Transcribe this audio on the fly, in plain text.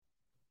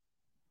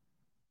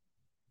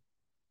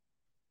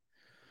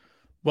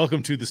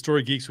Welcome to the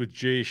Story Geeks with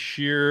Jay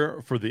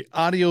Shear for the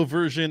audio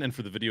version, and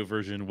for the video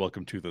version,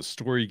 welcome to the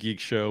Story Geek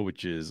Show,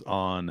 which is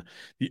on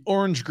the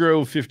Orange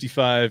Grove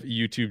 55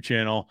 YouTube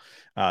channel.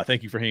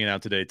 Thank you for hanging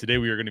out today. Today,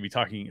 we are going to be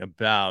talking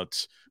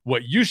about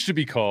what used to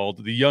be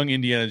called the Young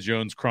Indiana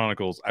Jones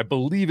Chronicles. I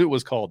believe it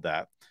was called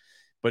that.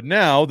 But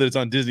now that it's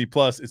on Disney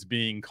Plus, it's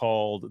being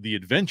called The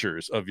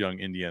Adventures of Young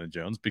Indiana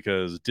Jones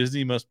because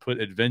Disney must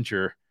put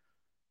adventure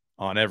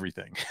on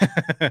everything.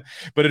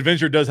 But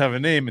adventure does have a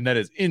name, and that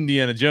is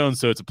Indiana Jones.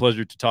 So it's a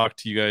pleasure to talk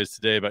to you guys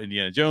today about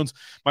Indiana Jones.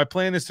 My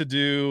plan is to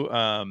do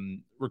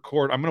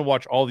record. I'm going to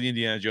watch all the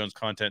Indiana Jones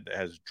content that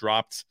has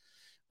dropped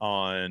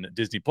on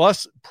Disney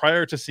Plus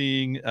prior to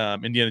seeing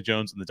Indiana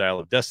Jones and the Dial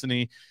of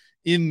Destiny.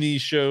 In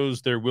these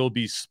shows, there will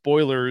be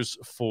spoilers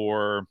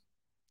for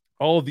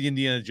all of the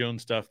Indiana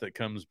Jones stuff that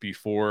comes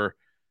before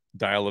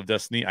Dial of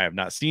Destiny. I have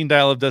not seen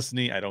Dial of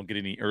Destiny. I don't get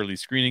any early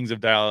screenings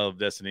of Dial of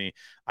Destiny.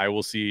 I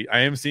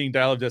am seeing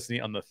Dial of Destiny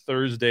on the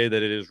Thursday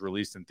that it is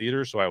released in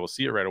theaters, so I will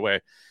see it right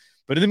away.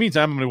 But in the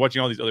meantime, I'm going to be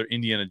watching all these other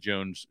Indiana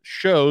Jones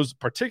shows,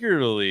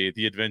 particularly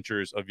The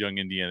Adventures of Young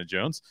Indiana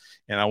Jones.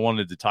 And I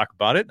wanted to talk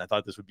about it. And I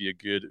thought this would be a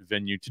good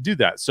venue to do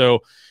that. So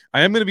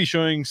I am going to be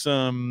showing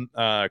some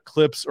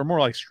clips, or more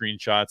like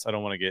screenshots. I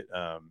don't want to get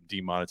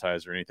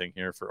demonetized or anything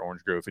here for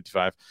Orange Grove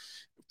 55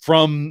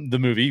 from the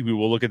movie. We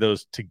will look at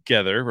those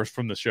together, or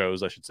from the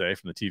shows, I should say,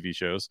 from the TV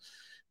shows.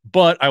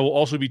 But I will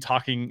also be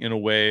talking in a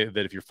way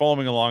that if you're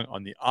following along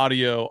on the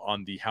audio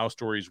on the How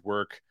Stories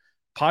Work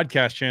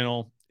podcast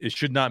channel, it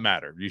should not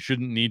matter. You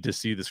shouldn't need to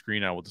see the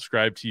screen. I will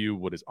describe to you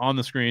what is on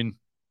the screen.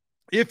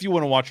 If you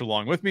want to watch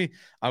along with me,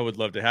 I would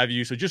love to have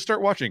you. So just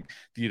start watching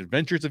The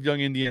Adventures of Young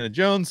Indiana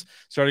Jones,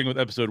 starting with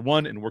episode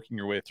 1 and working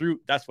your way through.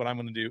 That's what I'm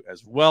going to do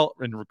as well,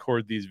 and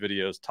record these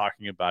videos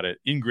talking about it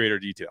in greater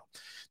detail.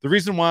 The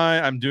reason why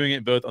I'm doing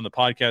it both on the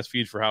podcast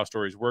feed for How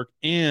Stories Work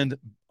and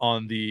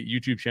on the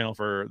YouTube channel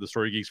for the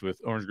Story Geeks with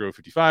Orange Grove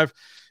 55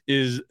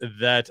 is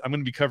that I'm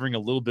going to be covering a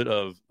little bit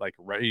of like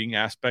writing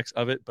aspects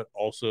of it, but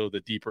also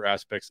the deeper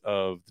aspects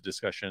of the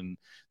discussion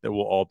that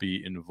we'll all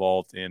be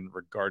involved in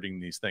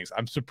regarding these things.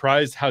 I'm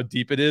surprised how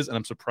deep it is, and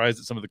I'm surprised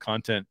at some of the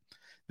content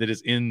that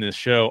is in this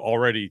show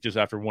already just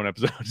after one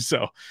episode.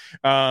 So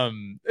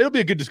it'll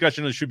be a good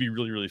discussion. It should be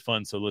really, really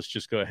fun. So let's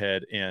just go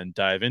ahead and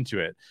dive into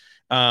it.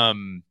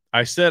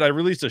 I said I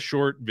released a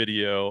short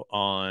video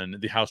on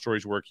the How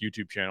Stories Work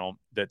YouTube channel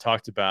that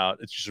talked about,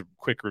 it's just a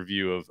quick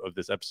review of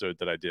this episode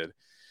that I did.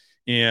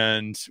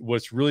 And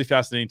what's really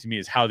fascinating to me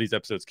is how these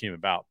episodes came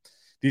about.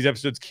 These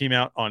episodes came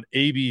out on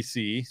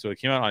ABC. So it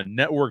came out on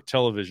network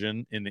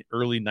television in the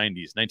early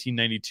 90s,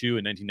 1992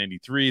 and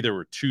 1993. There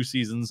were 2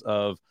 seasons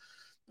of,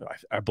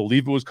 I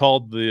believe it was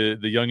called the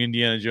Young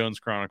Indiana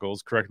Jones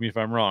Chronicles. Correct me if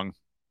I'm wrong.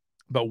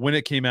 But when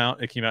it came out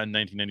in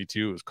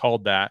 1992. It was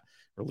called that,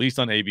 released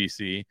on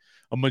ABC.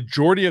 A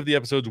majority of the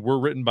episodes were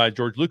written by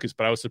George Lucas,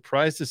 but I was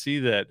surprised to see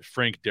that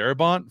Frank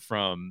Darabont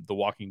from The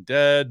Walking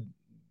Dead,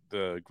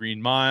 The Green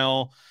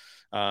Mile,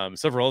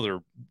 several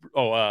other,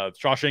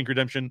 Shawshank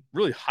Redemption,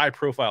 really high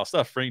profile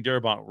stuff. Frank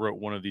Darabont wrote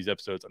one of these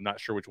episodes. I'm not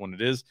sure which one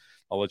it is.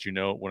 I'll let you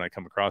know when I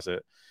come across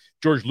it.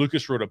 George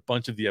Lucas wrote a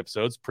bunch of the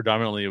episodes.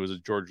 Predominantly, it was a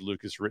George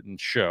Lucas written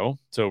show.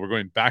 So we're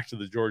going back to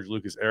the George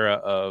Lucas era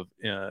of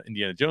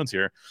Indiana Jones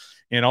here.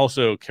 And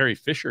also Carrie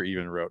Fisher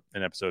even wrote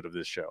an episode of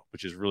this show,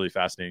 which is really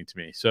fascinating to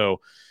me. So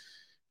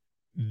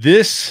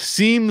this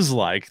seems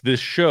like this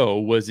show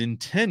was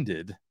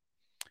intended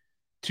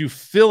to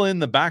fill in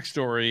the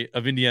backstory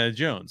of Indiana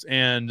Jones.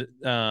 And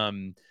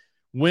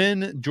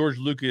when George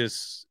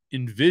Lucas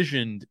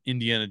envisioned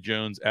Indiana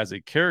Jones as a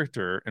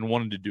character and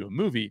wanted to do a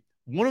movie,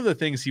 one of the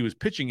things he was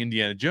pitching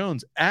Indiana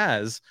Jones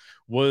as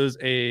was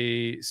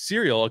a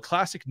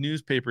classic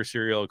newspaper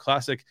serial, a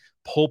classic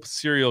pulp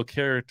serial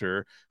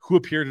character who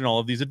appeared in all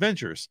of these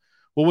adventures.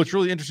 Well, what's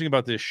really interesting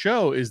about this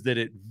show is that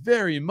it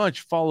very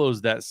much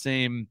follows that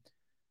same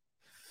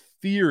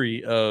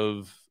theory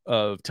of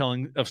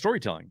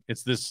storytelling.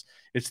 It's this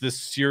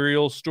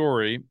serial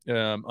story,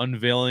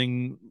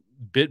 unveiling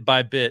bit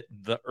by bit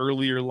the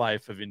earlier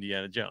life of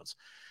Indiana Jones,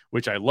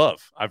 which I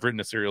love. I've written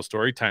a serial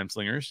story, Time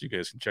Slingers. You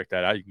guys can check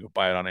that out. You can go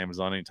buy it on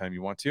Amazon anytime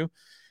you want to.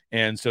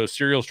 And so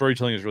serial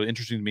storytelling is really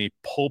interesting to me.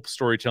 Pulp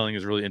storytelling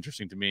is really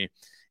interesting to me.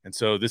 And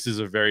so this is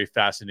a very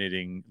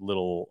fascinating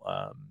little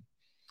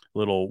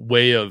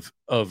way of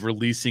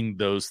releasing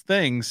those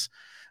things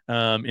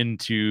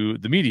into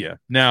the media.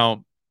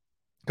 Now,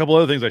 a couple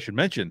other things I should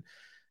mention.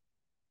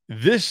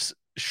 This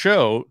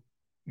show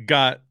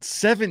got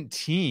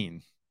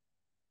 17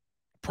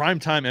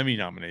 primetime Emmy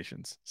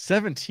nominations.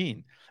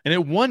 17. And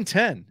it won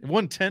 10. It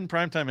won 10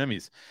 primetime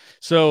Emmys.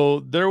 So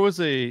there was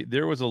a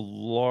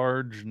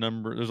large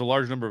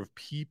number of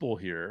people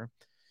here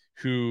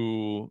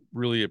who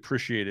really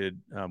appreciated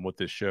what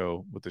this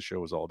show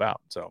was all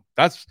about. So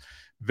that's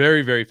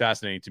very, very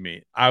fascinating to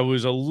me. I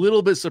was a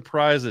little bit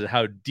surprised at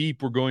how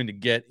deep we're going to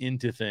get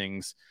into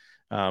things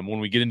when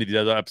we get into the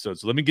other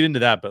episodes. So let me get into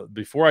that. But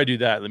before I do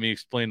that, let me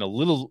explain a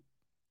little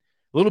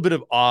bit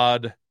of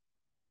an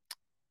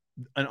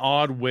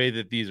odd way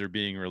that these are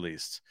being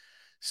released.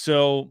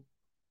 So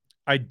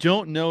I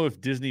don't know if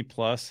Disney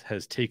Plus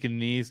has taken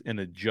these and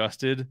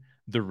adjusted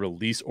the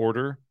release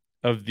order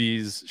of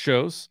these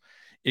shows.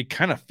 It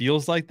kind of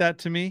feels like that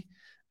to me.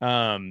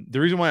 The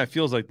reason why it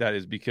feels like that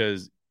is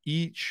because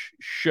each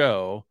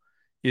show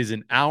is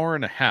an hour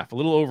and a half, a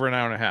little over an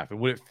hour and a half. And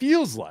what it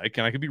feels like,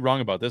 and I could be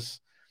wrong about this,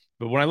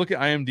 but when I look at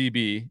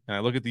IMDb and I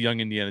look at the Young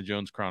Indiana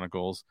Jones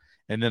Chronicles,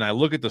 and then I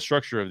look at the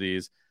structure of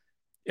these,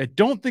 I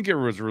don't think it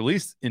was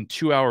released in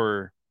 2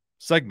 hour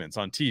segments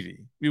on TV.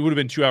 It would have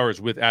been 2 hours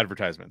with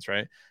advertisements,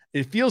 right?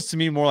 It feels to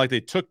me more like they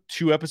took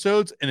 2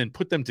 episodes and then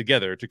put them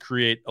together to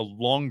create a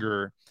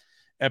longer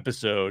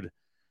episode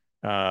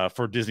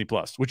for Disney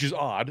Plus, which is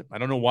odd. I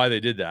don't know why they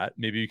did that.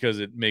 Maybe because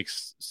it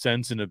makes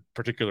sense in a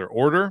particular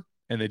order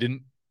and they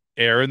didn't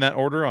air in that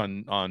order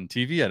on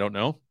TV. I don't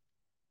know.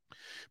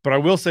 But I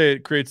will say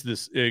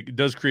it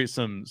does create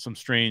some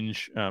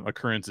strange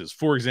occurrences.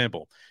 For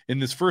example, in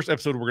this first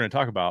episode we're going to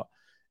talk about,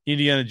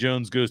 Indiana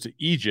Jones goes to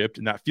Egypt,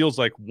 and that feels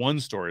like one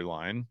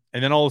storyline.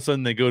 And then all of a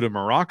sudden they go to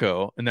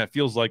Morocco, and that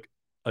feels like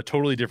a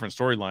totally different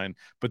storyline.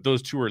 But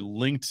those two are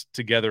linked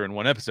together in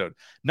one episode.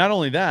 Not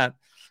only that,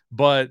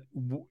 but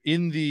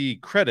in the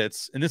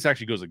credits, and this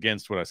actually goes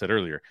against what I said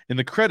earlier, in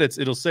the credits,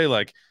 it'll say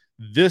like,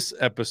 this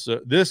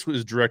episode, this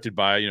was directed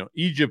by,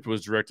 Egypt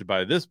was directed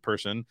by this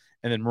person,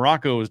 and then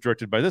Morocco was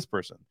directed by this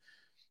person.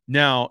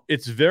 Now,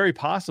 it's very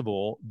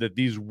possible that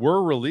these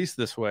were released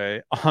this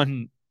way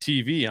on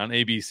TV, on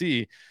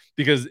ABC,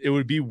 because it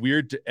would be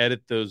weird to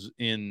edit those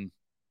in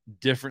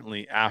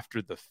differently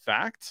after the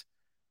fact.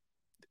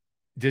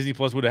 Disney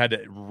Plus would have had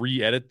to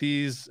re-edit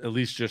these, at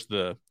least just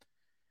the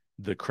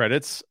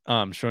credits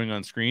showing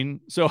on screen.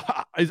 So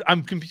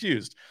I'm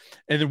confused.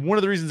 And then one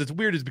of the reasons it's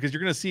weird is because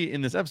you're going to see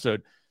in this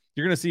episode,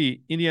 you're going to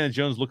see Indiana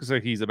Jones looks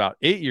like he's about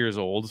 8 years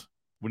old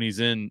when he's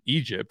in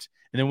Egypt.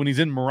 And then when he's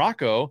in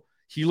Morocco,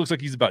 he looks like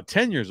he's about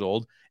 10 years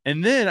old.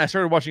 And then I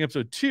started watching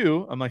episode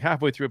 2. I'm like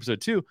halfway through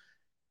episode 2.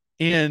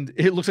 And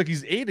it looks like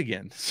he's 8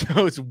 again.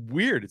 So it's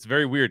weird. It's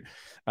very weird.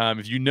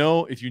 If you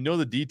know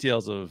the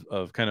details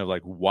of kind of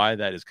like why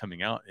that is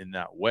coming out in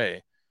that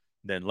way,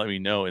 then let me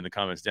know in the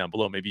comments down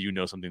below. Maybe you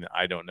know something that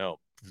I don't know.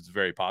 It's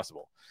very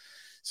possible.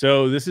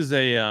 So this is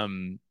a,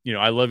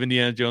 I love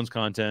Indiana Jones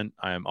content.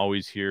 I am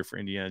always here for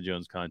Indiana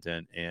Jones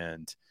content,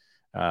 and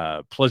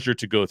pleasure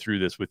to go through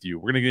this with you.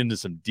 We're going to get into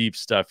some deep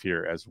stuff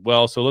here as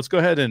well. So let's go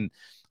ahead and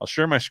I'll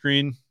share my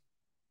screen,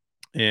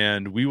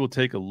 and we will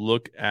take a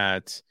look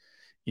at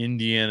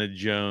Indiana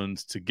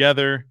Jones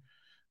together.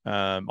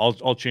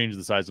 I'll change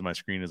the size of my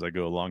screen as I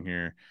go along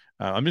here.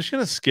 I'm just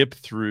going to skip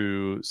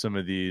through some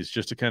of these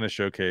just to kind of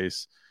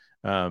showcase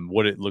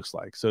what it looks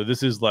like. So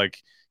this is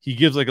like, he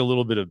gives like a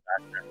little bit of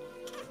background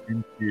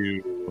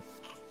into,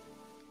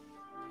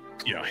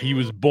 he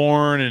was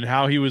born and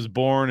how he was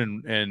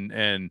born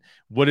and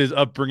what his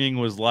upbringing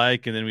was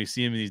like. And then we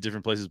see him in these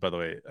different places. By the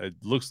way, it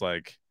looks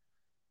like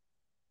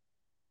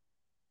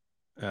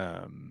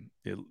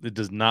it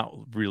does not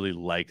really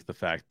like the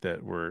fact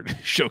that we're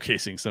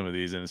showcasing some of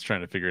these, and it's trying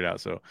to figure it out.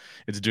 So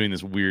it's doing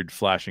this weird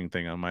flashing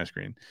thing on my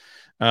screen.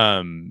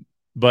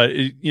 But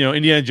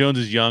Indiana Jones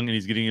is young and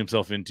he's getting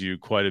himself into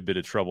quite a bit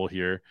of trouble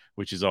here,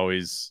 which is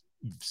always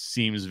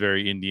seems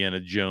very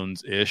Indiana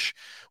Jones-ish.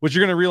 What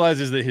you're going to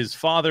realize is that his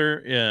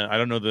father, I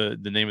don't know the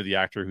name of the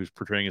actor who's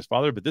portraying his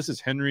father, but this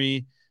is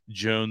Henry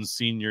Jones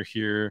Sr.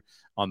 here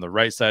on the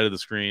right side of the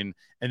screen.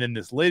 And then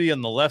this lady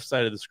on the left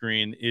side of the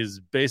screen is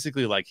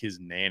basically like his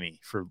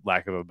nanny, for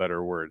lack of a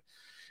better word.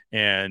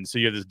 And so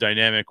you have this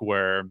dynamic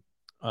where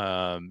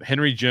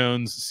Henry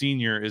Jones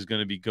Sr. is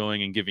going to be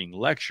going and giving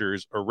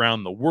lectures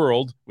around the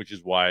world, which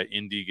is why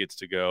Indy gets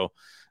to go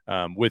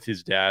with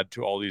his dad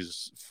to all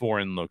these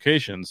foreign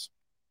locations.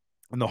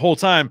 And the whole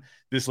time,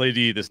 this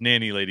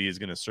nanny lady, is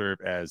going to serve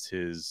as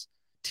his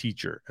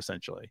teacher,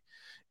 essentially.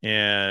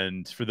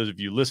 And for those of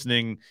you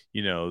listening,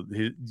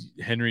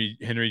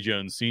 Henry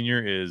Jones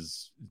Sr.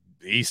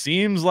 he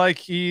seems like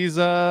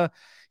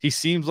he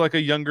seems like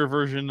a younger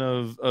version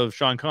of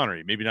Sean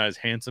Connery. Maybe not as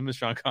handsome as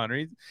Sean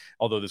Connery,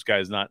 although this guy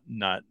is not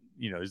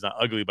he's not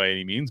ugly by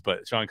any means,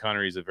 but Sean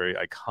Connery is a very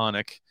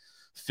iconic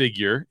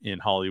figure in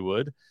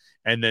Hollywood.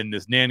 And then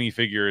this nanny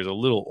figure is a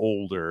little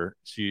older.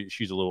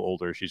 She's a little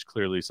older. She's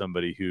clearly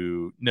somebody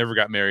who never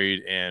got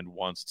married and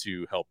wants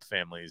to help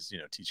families,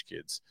 teach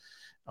kids,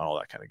 all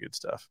that kind of good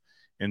stuff.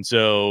 And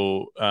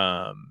so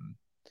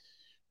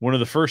one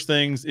of the first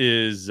things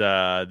is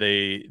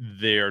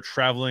they are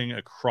traveling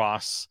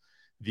across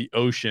the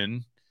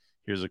ocean.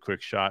 Here's a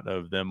quick shot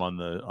of them on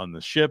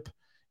the ship.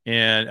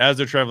 And as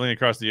they're traveling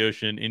across the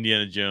ocean,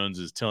 Indiana Jones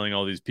is telling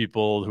all these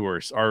people who are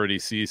already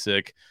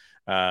seasick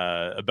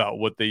about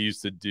what they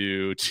used to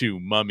do to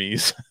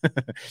mummies,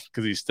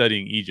 because he's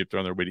studying Egypt. They're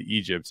on their way to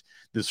Egypt.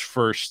 This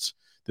first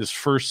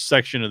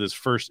section of this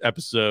first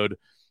episode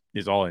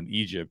is all in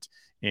Egypt,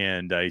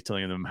 and he's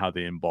telling them how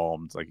they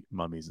embalmed like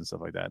mummies and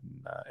stuff like that.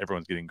 And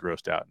everyone's getting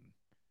grossed out and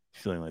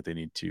feeling like they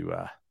need to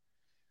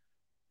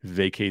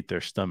vacate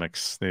their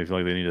stomachs. They feel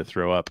like they need to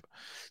throw up.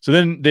 So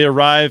then they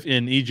arrive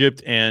in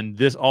Egypt, and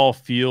this all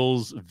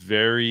feels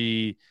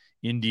very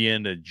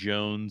Indiana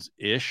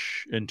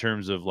Jones-ish in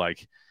terms of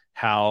like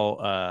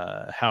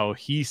how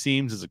he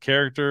seems as a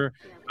character,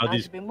 how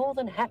these I'd be more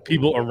than happy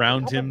people to get around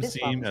on top of him this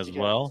one, seem Mr. as Jones.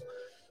 well.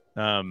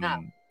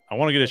 Now, I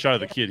want to get a shot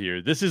of the kid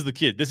here. This is the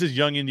kid. This is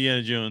young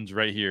Indiana Jones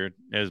right here,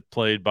 as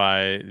played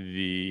by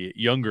the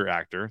younger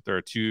actor. There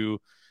are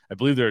two. I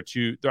believe there are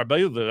two. I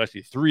believe there's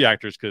actually three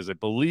actors, because I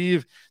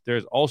believe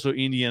there's also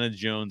Indiana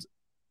Jones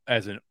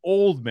as an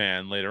old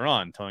man later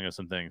on, telling us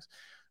some things.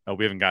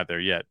 We haven't got there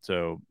yet,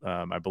 so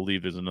I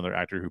believe there's another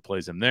actor who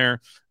plays him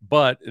there.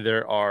 But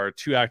there are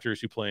two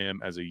actors who play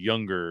him as a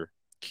younger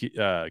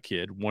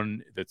kid.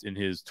 One that's in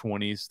his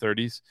 20s,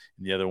 30s,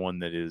 and the other one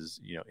that is,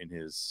 in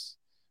his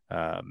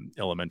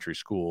elementary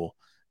school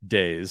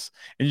days.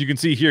 And you can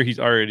see here he's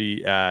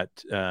already at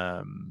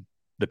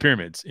the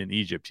pyramids in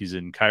Egypt. He's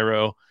in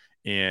Cairo.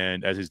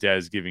 And as his dad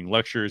is giving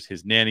lectures,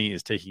 his nanny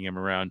is taking him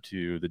around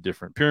to the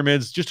different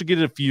pyramids just to get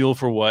a feel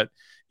for what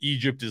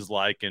Egypt is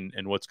like, and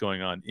what's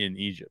going on in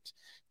Egypt.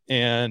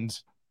 And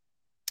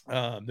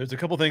there's a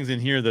couple things in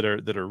here that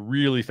are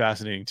really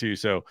fascinating too.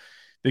 So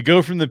they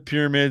go from the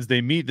pyramids, they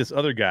meet this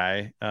other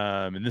guy,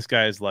 and this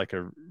guy is like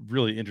a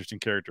really interesting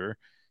character.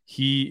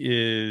 He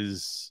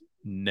is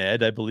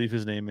Ned, I believe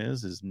his name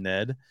is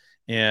Ned,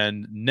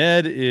 and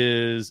Ned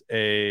is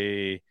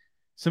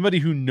somebody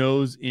who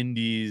knows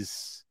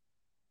Indy's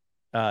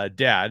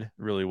dad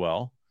really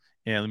well.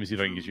 And let me see if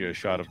I can get you a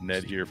shot of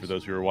Ned here for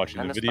those who are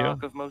watching the video.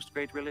 Of most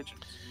great religions.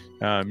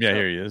 Yeah,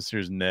 here he is.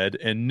 Here's Ned.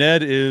 And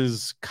Ned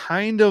is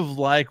kind of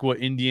like who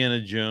Indiana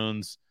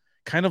Jones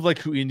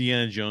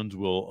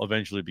will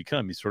eventually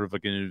become. He's sort of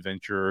like an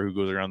adventurer who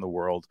goes around the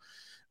world,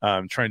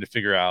 trying to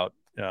figure out,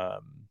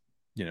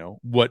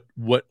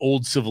 what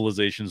old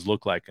civilizations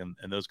look like, and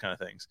those kind of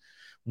things.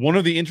 One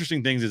of the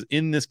interesting things is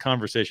in this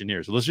conversation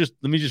here. So let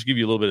me just give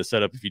you a little bit of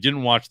setup. If you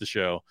didn't watch the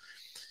show,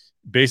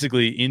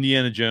 basically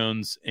Indiana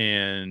Jones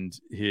and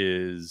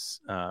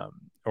his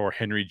or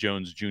Henry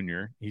Jones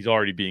Jr. He's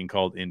already being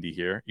called Indy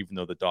here, even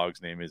though the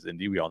dog's name is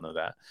Indy. We all know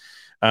that.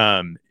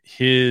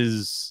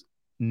 His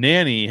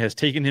nanny has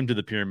taken him to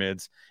the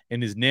pyramids,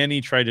 and his nanny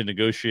tried to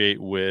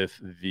negotiate with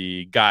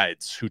the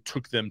guides who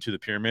took them to the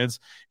pyramids,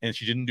 and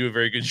she didn't do a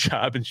very good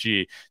job, and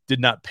she did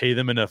not pay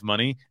them enough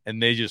money,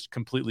 and they just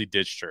completely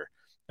ditched her.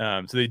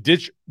 So they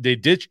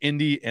ditch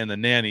Indy and the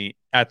nanny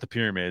at the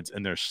pyramids,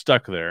 and they're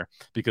stuck there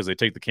because they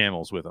take the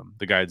camels with them.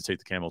 The guides take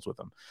the camels with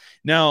them.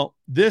 Now,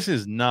 this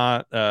is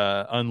not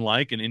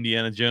unlike an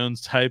Indiana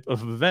Jones type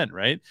of event,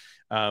 right?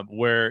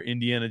 Where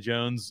Indiana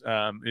Jones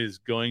is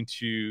going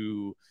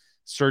to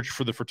search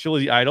for the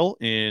fertility idol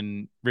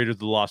in Raiders of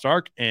the Lost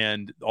Ark,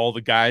 and all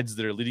the guides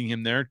that are leading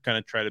him there kind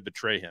of try to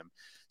betray him.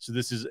 So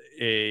this is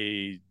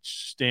a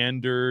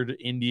standard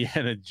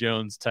Indiana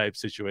Jones type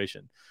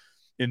situation.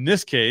 In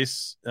this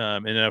case,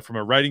 and from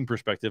a writing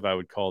perspective, I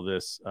would call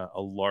this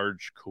a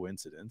large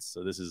coincidence.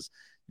 So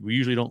we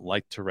usually don't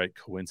like to write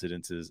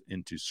coincidences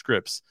into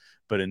scripts,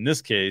 but in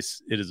this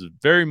case, it is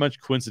very much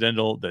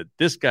coincidental that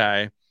this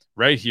guy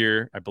right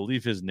here, I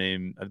believe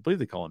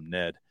they call him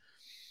Ned.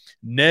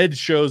 Ned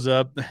shows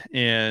up,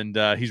 and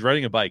he's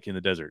riding a bike in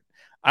the desert.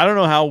 I don't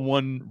know how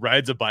one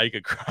rides a bike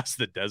across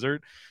the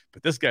desert,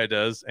 but this guy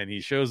does, and he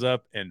shows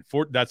up, and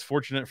that's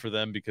fortunate for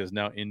them, because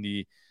now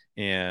Indy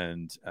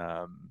and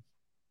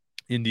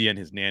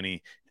his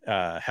nanny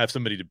have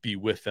somebody to be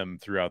with them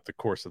throughout the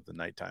course of the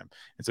nighttime.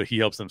 And so he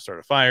helps them start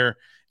a fire.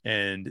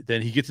 And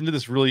then he gets into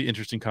this really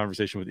interesting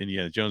conversation with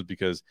Indiana Jones,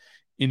 because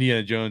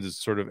Indiana Jones is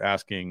sort of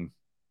asking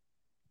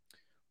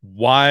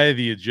why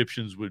the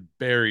Egyptians would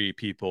bury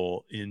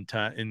people in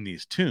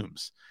these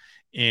tombs.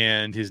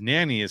 And his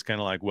nanny is kind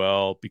of like,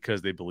 well,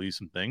 because they believe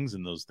some things,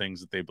 and those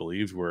things that they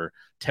believed were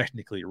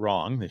technically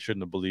wrong. They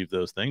shouldn't have believed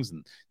those things,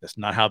 and that's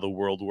not how the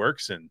world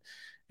works. And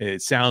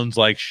it sounds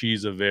like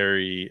she's a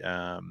very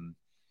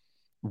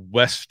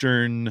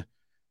Western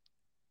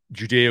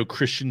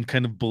Judeo-Christian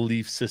kind of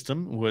belief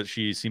system, what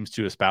she seems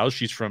to espouse.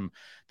 She's from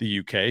the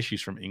UK.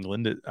 She's from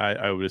England,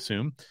 I would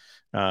assume.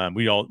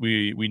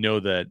 We know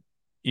that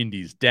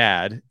Indy's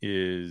dad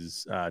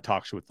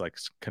talks with like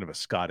kind of a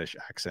Scottish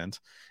accent,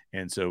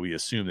 and so we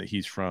assume that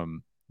he's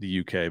from the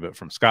UK, but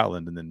from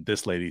Scotland. And then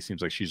this lady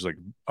seems like she's like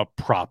a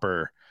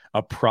proper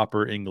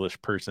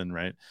English person,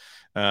 right?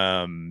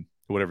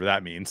 Whatever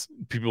that means.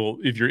 People,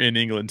 if you're in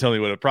England, tell me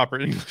what a proper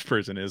English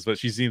person is. But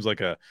she seems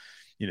like a,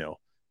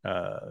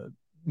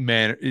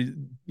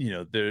 man,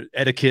 the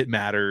etiquette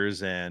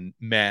matters and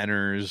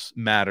manners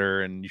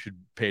matter, and you should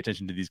pay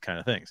attention to these kind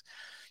of things.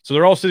 So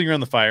they're all sitting around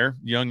the fire.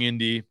 Young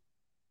Indy,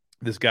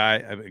 this guy,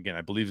 again,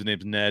 I believe his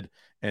name's Ned,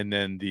 and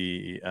then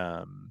the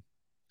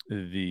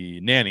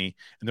nanny,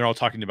 and they're all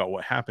talking about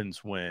what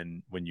happens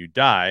when you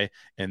die.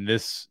 And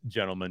this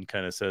gentleman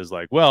kind of says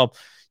like, well,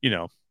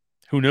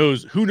 who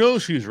knows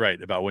who's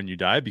right about when you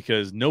die,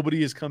 because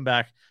nobody has come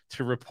back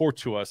to report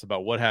to us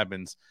about what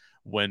happens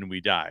when we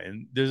die.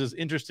 And there's this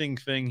interesting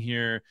thing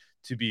here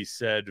to be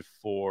said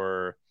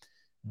for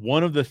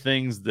one of the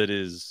things that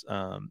is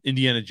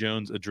Indiana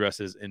Jones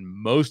addresses in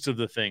most of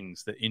the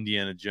things that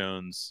Indiana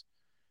Jones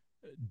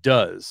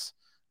does.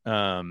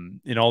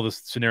 in all the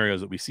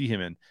scenarios that we see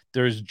him in,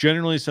 there's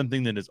generally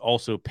something that is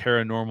also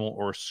paranormal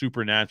or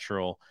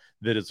supernatural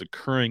that is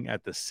occurring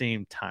at the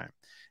same time.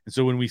 And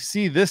so when we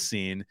see this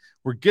scene,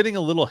 we're getting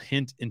a little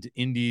hint into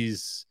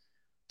Indy's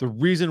the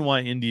reason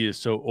why Indy is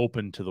so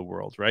open to the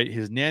world, right?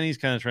 His nanny's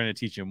kind of trying to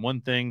teach him one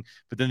thing,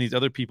 but then these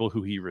other people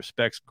who he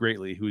respects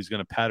greatly, who he's going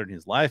to pattern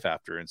his life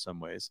after in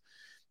some ways,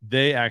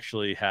 they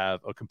actually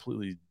have a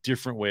completely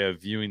different way of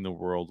viewing the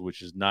world,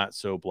 which is not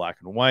so black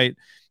and white.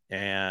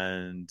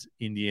 And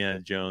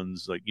Indiana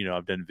Jones, like,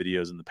 I've done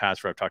videos in the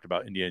past where I've talked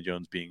about Indiana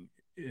Jones being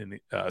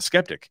a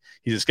skeptic.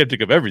 He's a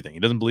skeptic of everything.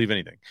 He doesn't believe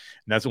anything.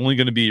 And that's only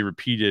going to be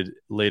repeated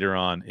later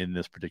on in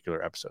this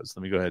particular episode. So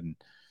let me go ahead and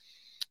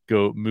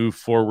move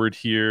forward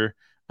here.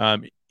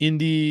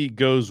 Indy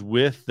goes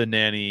with the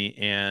nanny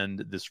and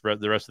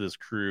the rest of this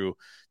crew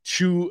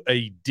to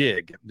a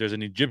dig. There's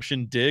an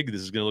Egyptian dig.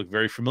 This is going to look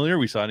very familiar.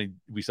 We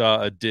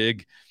saw a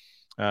dig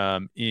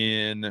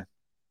in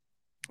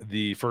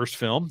the first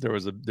film. There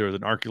was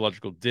an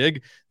archaeological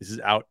dig. This is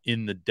out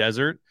in the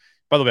desert.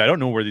 By the way, I don't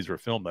know where these were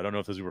filmed. I don't know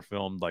if these were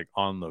filmed like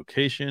on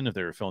location, if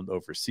they were filmed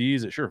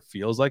overseas. It sure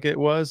feels like it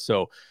was.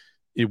 So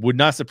it would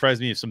not surprise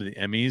me if some of the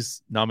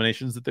Emmys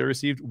nominations that they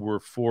received were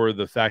for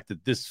the fact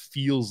that this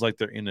feels like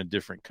they're in a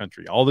different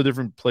country. All the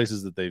different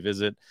places that they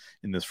visit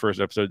in this first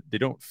episode, they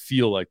don't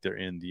feel like they're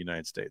in the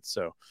United States.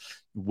 So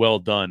well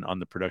done on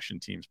the production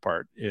team's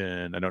part.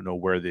 And I don't know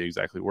where they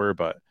exactly were,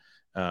 but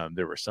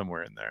they were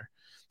somewhere in there.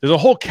 There's a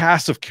whole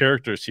cast of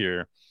characters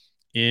here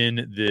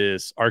in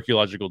this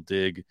archaeological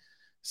dig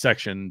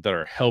section that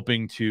are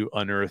helping to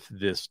unearth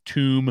this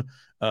tomb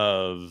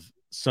of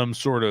some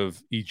sort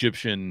of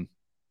Egyptian.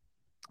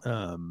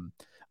 I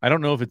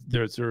don't know if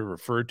they're sort of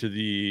referred to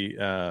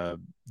the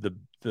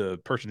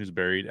person who's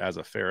buried as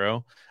a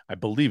pharaoh. I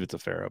believe it's a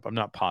pharaoh, but I'm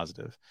not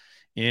positive.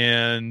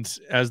 And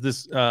as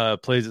this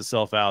plays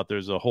itself out,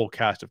 there's a whole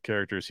cast of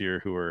characters here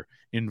who are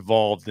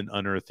involved in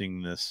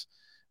unearthing this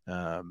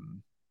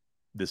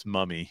this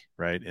mummy,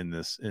 right? In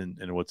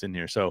what's in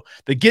here. So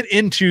they get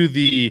into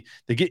the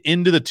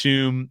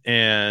tomb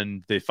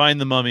and they find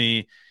the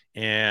mummy.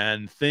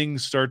 And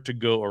things start to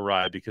go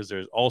awry because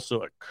there's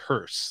also a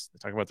curse. They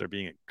talk about there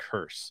being a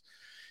curse.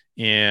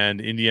 And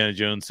Indiana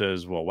Jones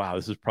says, well, wow,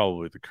 this is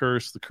probably the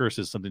curse. The curse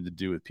has something to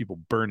do with people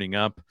burning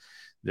up.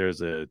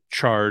 There's a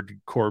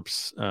charred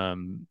corpse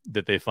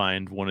that they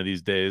find one of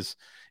these days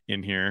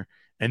in here.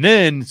 And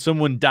then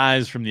someone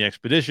dies from the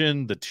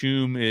expedition. The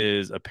tomb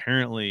is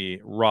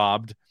apparently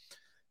robbed.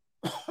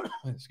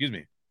 Excuse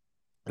me.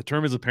 The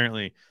tomb is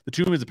apparently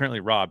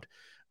robbed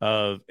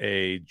of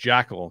a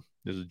jackal.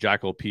 There's a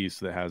jackal piece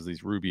that has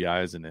these ruby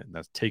eyes in it, and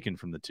that's taken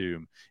from the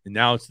tomb. And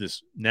now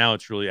it's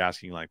really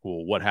asking, like,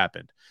 well, what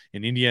happened?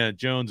 And Indiana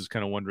Jones is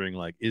kind of wondering,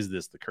 like, is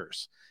this the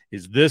curse?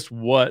 Is this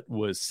what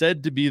was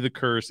said to be the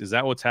curse? Is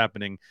that what's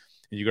happening?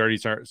 And you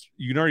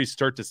can already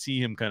start to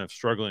see him kind of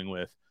struggling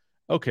with,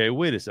 okay,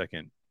 wait a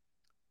second.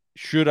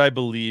 Should I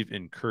believe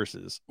in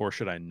curses or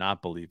should I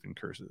not believe in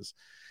curses?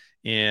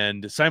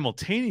 And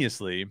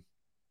simultaneously,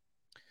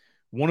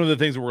 one of the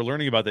things that we're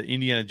learning about that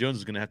Indiana Jones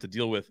is going to have to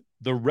deal with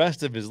the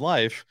rest of his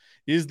life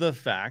is the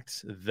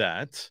fact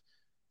that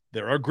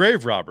there are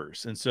grave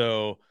robbers. And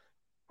so,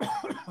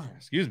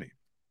 excuse me,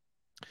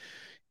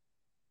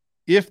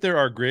 if there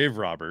are grave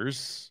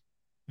robbers,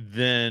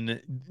 then,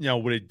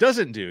 what it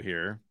doesn't do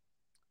here,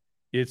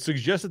 it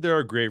suggests that there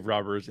are grave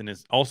robbers, and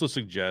it also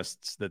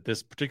suggests that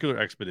this particular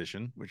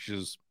expedition, which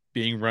is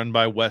being run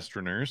by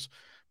Westerners,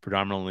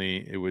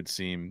 predominantly, it would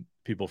seem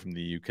people from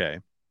the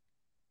UK,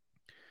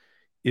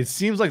 it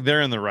seems like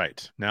they're in the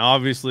right. Now,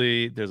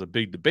 obviously, there's a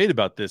big debate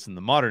about this in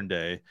the modern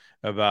day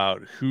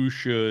about who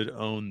should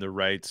own the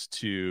rights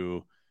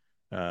to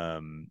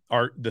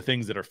the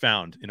things that are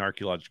found in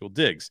archaeological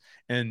digs.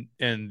 And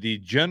the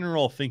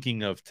general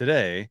thinking of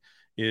today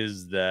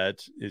is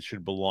that it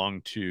should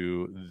belong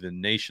to the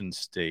nation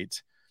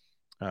state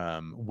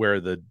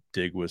where the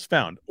dig was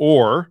found.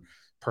 Or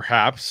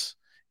perhaps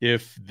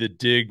if the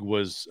dig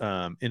was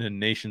in a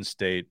nation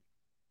state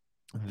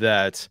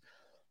that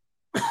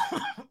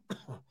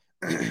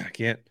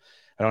I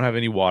don't have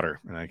any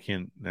water,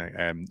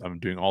 and I'm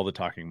doing all the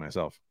talking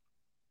myself.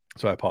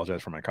 So I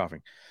apologize for my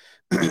coughing.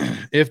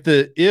 If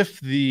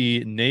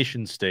the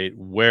nation state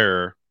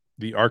where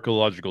the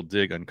archaeological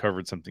dig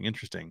uncovered something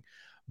interesting,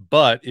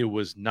 but it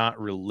was not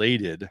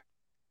related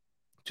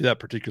to that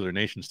particular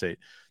nation state,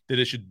 that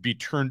it should be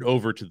turned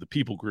over to the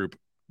people group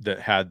that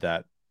had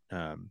that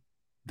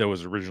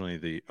was originally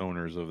the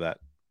owners of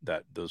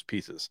those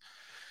pieces.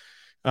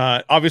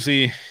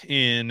 Obviously,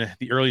 in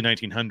the early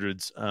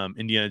 1900s,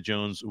 Indiana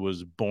Jones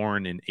was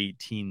born in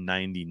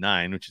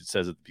 1899, which it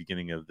says at the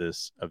beginning of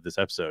this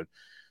episode.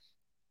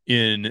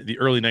 In the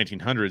early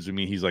 1900s, I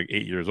mean, he's like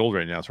 8 years old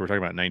right now, so we're talking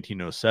about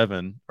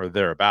 1907 or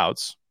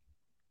thereabouts.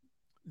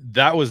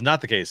 That was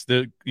not the case.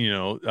 The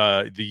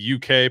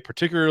UK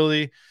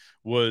particularly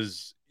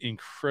was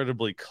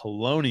incredibly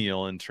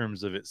colonial in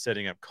terms of it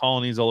setting up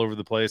colonies all over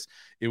the place.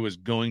 It was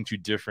going to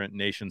different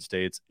nation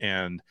states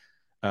and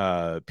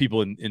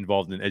people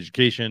involved in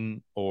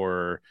education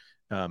or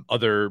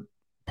other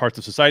parts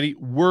of society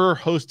were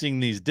hosting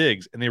these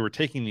digs, and they were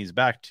taking these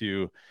back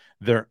to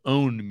their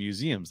own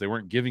museums. They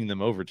weren't giving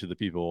them over to the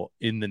people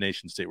in the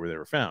nation state where they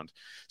were found.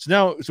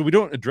 So we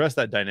don't address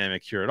that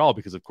dynamic here at all,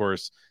 because of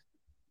course,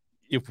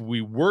 if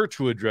we were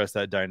to address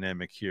that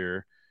dynamic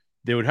here,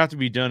 they would have to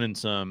be done in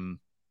some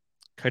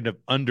kind of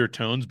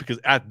undertones, because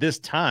at this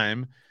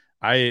time,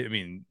 I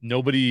mean,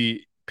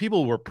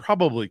 people were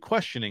probably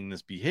questioning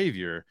this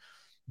behavior,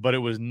 but it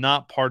was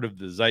not part of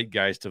the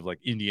zeitgeist of like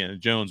Indiana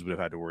Jones would have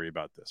had to worry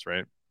about this,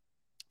 right?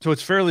 So it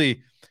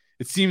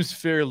seems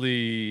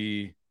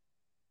fairly,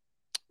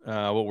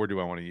 what word do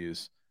I want to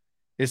use?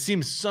 It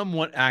seems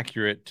somewhat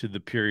accurate to the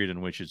period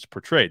in which it's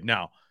portrayed.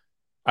 Now,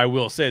 I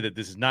will say that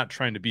this is not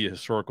trying to be a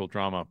historical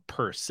drama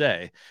per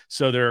se.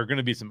 So there are going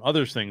to be some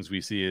other things we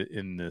see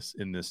in this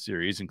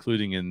series,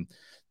 including in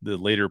the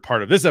later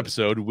part of this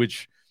episode,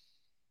 which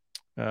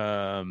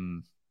are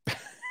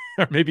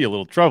maybe a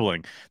little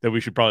troubling, that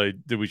we should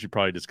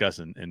probably discuss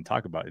and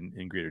talk about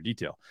in greater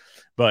detail.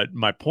 But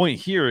my point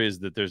here is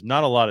that there's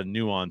not a lot of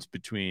nuance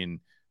between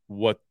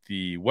what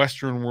the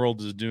Western world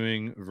is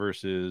doing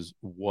versus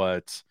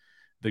what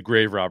the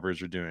grave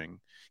robbers are doing.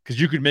 Because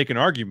you could make an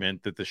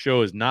argument that the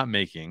show is not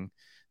making,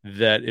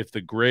 that if the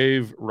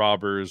grave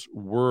robbers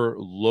were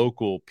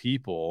local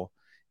people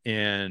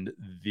and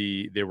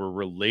they were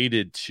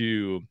related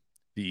to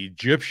the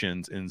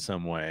Egyptians in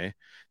some way,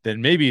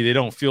 then maybe they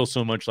don't feel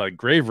so much like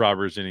grave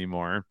robbers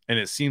anymore. And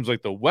it seems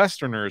like the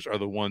Westerners are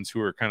the ones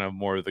who are kind of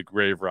more the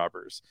grave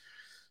robbers,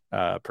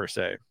 per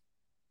se.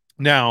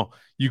 Now,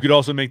 you could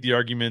also make the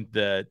argument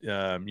that,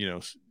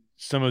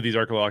 some of these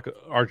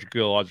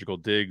archaeological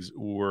digs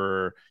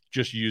were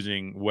just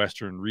using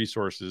Western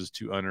resources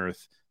to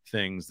unearth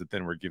things that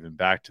then were given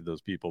back to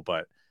those people.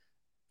 But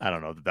I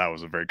don't know that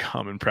was a very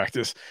common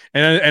practice.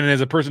 And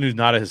as a person who's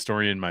not a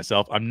historian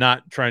myself, I'm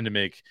not trying to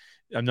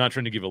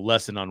give a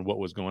lesson on what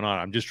was going on.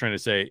 I'm just trying to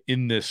say,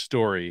 in this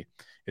story,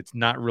 it's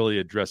not really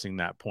addressing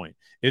that point.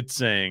 It's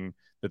saying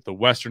that the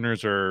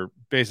Westerners are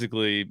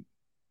basically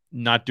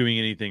not doing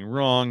anything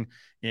wrong,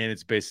 and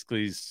it's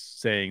basically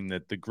saying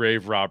that the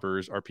grave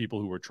robbers are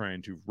people who are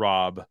trying to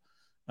rob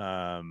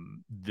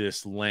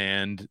this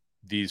land,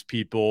 these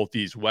people,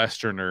 these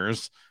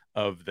Westerners,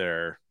 of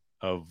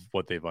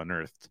what they've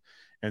unearthed.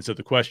 And so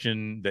the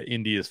question that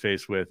Indy is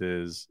faced with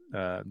is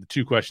the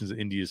two questions that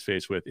Indy is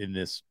faced with in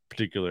this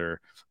particular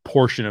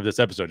portion of this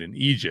episode in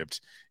Egypt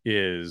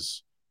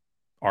is,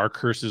 are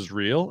curses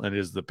real, and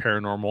is the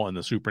paranormal and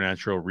the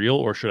supernatural real,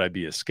 or should I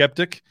be a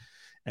skeptic?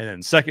 And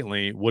then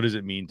secondly, what does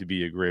it mean to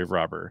be a grave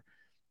robber?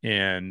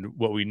 And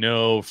what we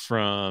know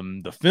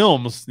from the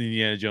films, the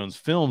Indiana Jones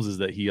films, is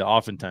that he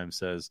oftentimes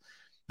says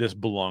this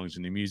belongs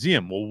in a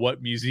museum. Well,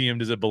 what museum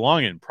does it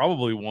belong in?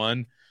 Probably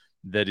one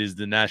that is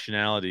the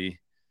nationality,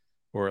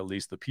 or at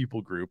least the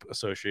people group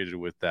associated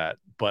with that.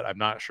 But I'm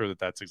not sure that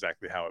that's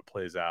exactly how it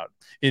plays out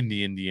in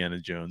the Indiana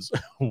Jones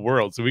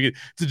world. So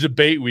it's a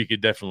debate we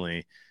could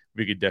definitely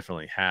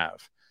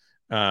have,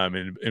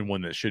 and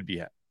one that should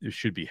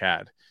be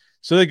had.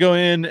 So they go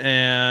in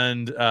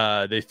and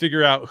they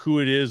figure out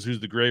who it is,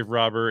 who's the grave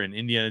robber, and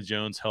Indiana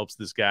Jones helps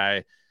this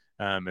guy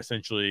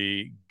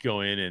essentially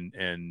go in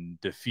and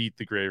defeat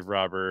the grave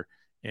robber.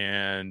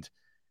 And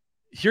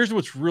here's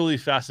what's really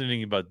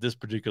fascinating about this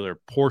particular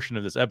portion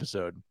of this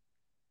episode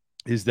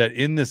is that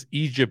in this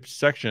Egypt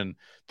section,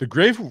 the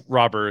grave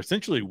robber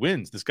essentially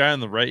wins. This guy on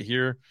the right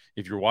here,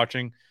 if you're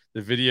watching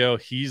the video,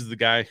 he's the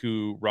guy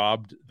who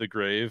robbed the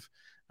grave.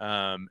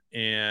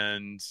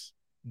 And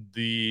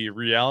the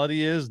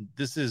reality is,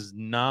 this is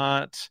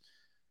not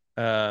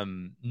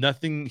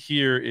nothing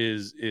here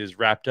is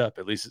wrapped up,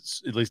 at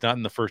least not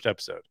in the first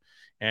episode.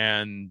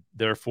 And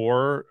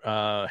therefore,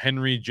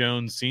 Henry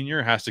Jones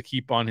Sr. has to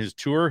keep on his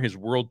tour, his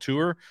world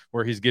tour,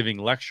 where he's giving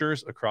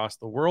lectures across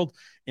the world.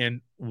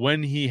 And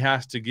when he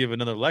has to give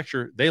another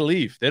lecture, they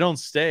leave. They don't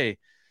stay.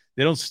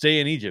 They don't stay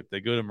in Egypt. They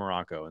go to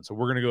Morocco. And so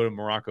we're going to go to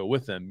Morocco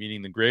with them,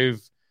 meaning the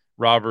grave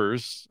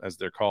robbers, as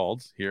they're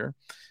called here,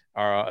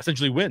 are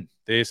essentially win.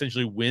 They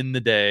essentially win the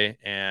day,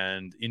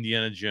 and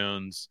Indiana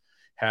Jones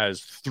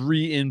has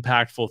three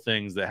impactful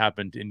things that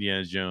happen to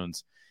Indiana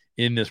Jones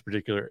in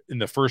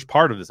the first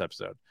part of this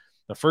episode.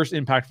 The first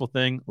impactful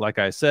thing, like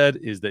I said,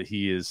 is that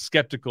he is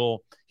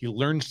skeptical. He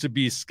learns to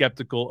be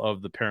skeptical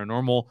of the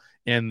paranormal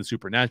and the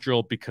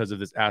supernatural because of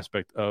this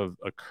aspect of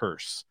a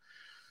curse.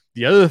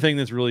 The other thing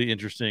that's really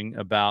interesting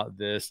about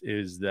this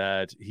is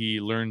that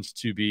he learns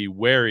to be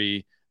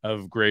wary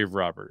of grave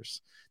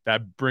robbers.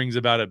 That brings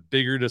about a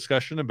bigger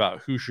discussion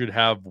about who should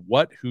have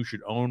what, who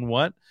should own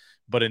what.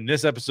 But in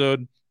this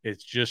episode,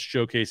 it's just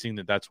showcasing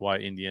that that's why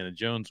Indiana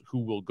Jones, who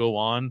will go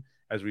on,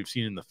 as we've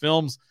seen in the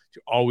films,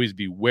 to always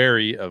be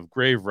wary of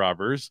grave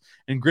robbers.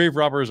 And grave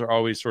robbers are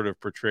always sort of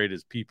portrayed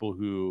as people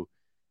who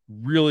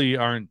really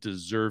aren't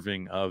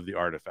deserving of the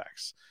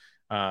artifacts.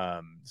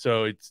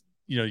 So it's,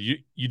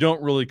 you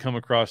don't really come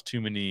across too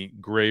many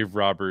grave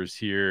robbers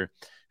here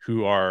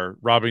who are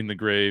robbing the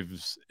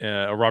graves,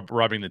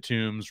 robbing the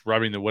tombs,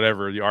 robbing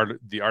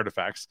the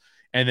artifacts,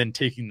 and then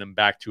taking them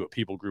back to a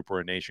people group or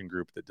a nation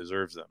group that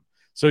deserves them.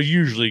 So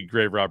usually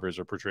grave robbers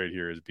are portrayed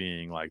here as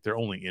being like they're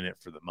only in it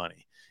for the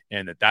money,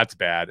 and that's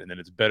bad, and then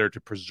it's better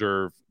to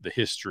preserve the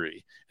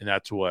history, and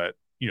that's what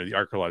the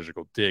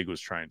archaeological dig was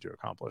trying to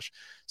accomplish.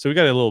 So we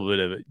got a little bit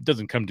of it.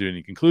 Doesn't come to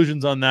any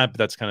conclusions on that, but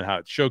that's kind of how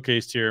it's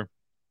showcased here.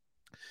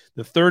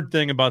 The third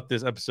thing about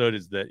this episode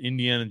is that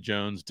Indiana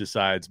Jones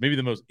decides, maybe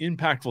the most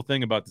impactful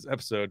thing about this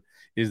episode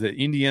is that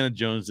Indiana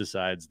Jones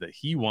decides that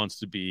he wants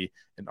to be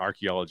an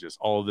archaeologist.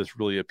 All of this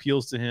really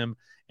appeals to him,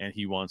 and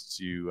he wants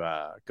to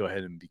go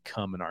ahead and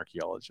become an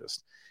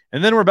archaeologist.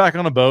 And then we're back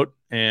on a boat,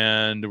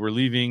 and we're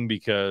leaving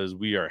because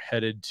we are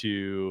headed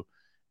to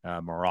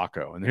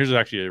Morocco. And here's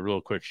actually a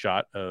real quick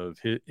shot of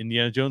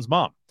Indiana Jones'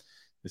 mom.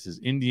 This is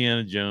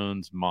Indiana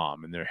Jones'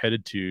 mom, and they're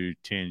headed to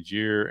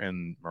Tangier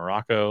and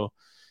Morocco.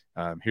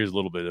 Here's a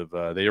little bit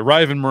of they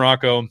arrive in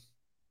Morocco.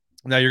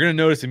 Now you're going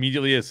to notice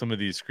immediately as some of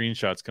these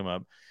screenshots come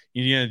up,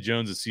 Indiana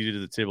Jones is seated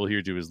at the table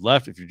here to his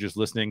left. If you're just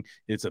listening,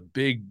 it's a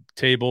big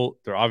table.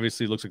 There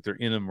obviously looks like they're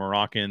in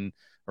a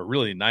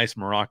really nice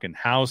Moroccan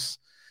house.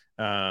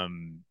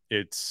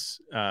 It's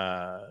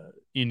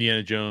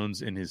Indiana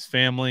Jones and his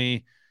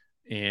family,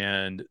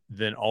 and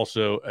then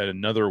also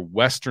another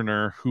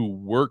Westerner who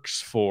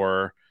works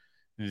for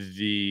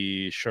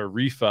the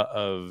Sharifa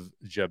of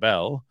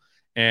Jebel.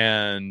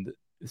 And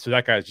so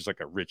that guy's just like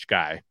a rich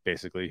guy,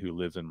 basically, who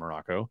lives in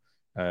Morocco,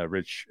 a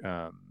rich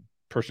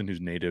person who's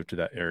native to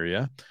that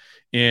area.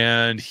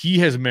 And he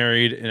has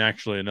married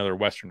another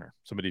Westerner,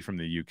 somebody from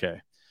the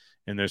UK.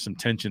 And there's some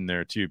tension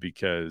there, too,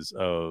 because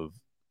of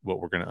what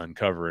we're going to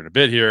uncover in a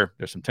bit here.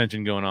 There's some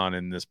tension going on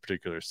in this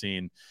particular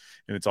scene,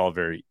 and it's all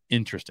very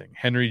interesting.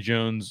 Henry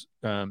Jones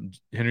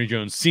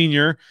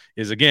Sr.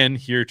 is, again,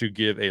 here to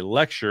give a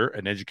lecture,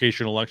 an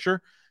educational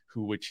lecture,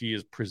 which he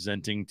is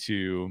presenting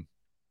to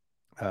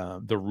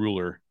the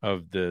ruler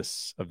of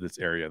this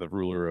area, the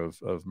ruler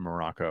of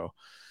Morocco.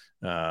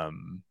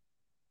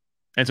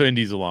 And so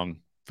Indy's along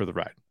for the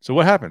ride. So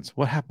what happens?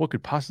 What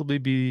could possibly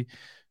be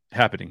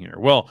happening here?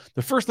 Well,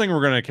 the first thing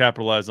we're going to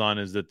capitalize on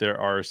is that there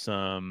are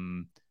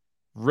some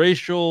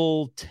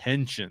racial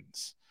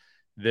tensions.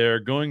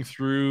 They're going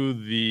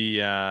through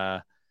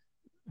the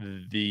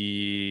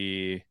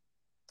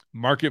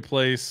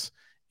marketplace,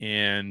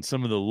 and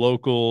some of the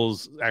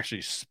locals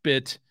actually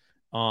spit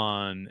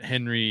on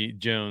Henry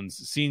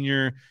Jones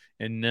Sr.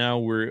 And now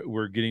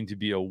we're getting to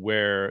be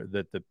aware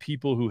that the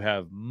people who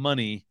have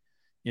money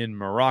in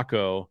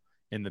Morocco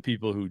and the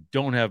people who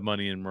don't have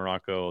money in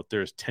Morocco,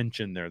 there's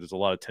tension there. There's a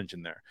lot of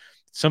tension there.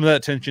 Some of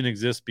that tension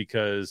exists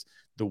because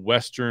the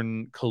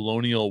Western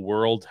colonial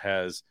world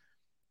has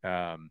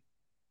come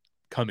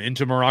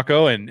into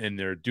Morocco, and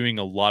they're doing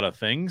a lot of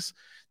things.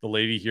 The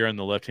lady here on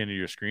the left hand of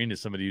your screen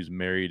is somebody who's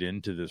married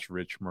into this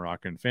rich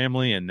Moroccan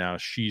family, and now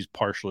she's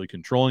partially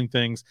controlling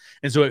things.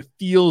 And so it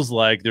feels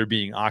like they're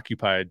being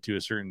occupied to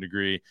a certain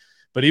degree.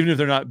 But even if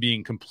they're not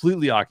being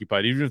completely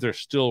occupied, even if they're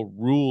still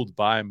ruled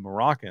by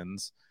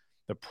Moroccans,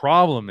 the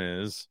problem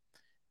is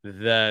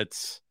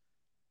that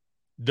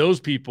those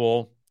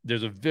people,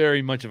 there's a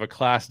very much of a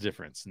class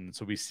difference. And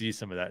so we see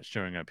some of that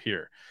showing up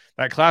here.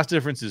 That class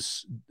difference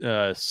is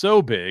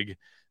so big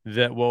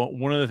that, well,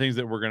 one of the things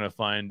that we're going to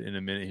find in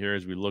a minute here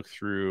as we look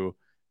through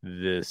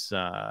this,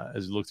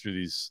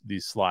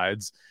 these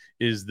slides,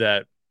 is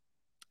that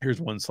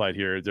here's one slide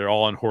here. They're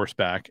all on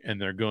horseback,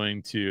 and they have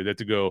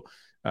to go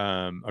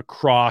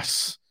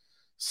across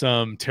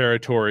some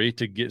territory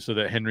to get so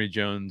that Henry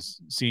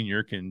Jones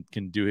Sr. can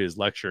do his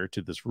lecture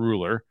to this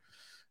ruler,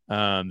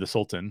 the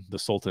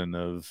Sultan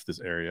of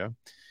this area.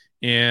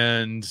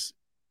 And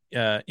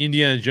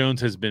Indiana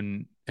Jones has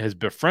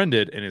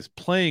befriended and is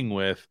playing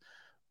with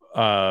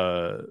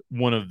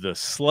one of the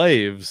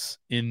slaves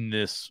in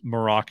this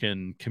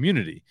Moroccan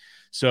community.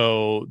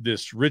 So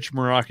this rich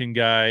Moroccan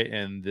guy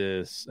and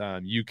this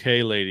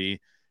UK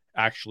lady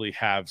actually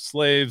have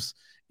slaves.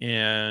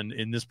 And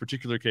in this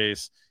particular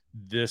case,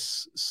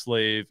 this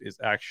slave is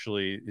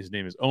his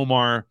name is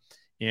Omar,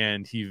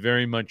 and he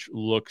very much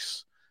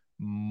looks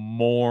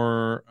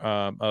more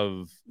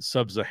of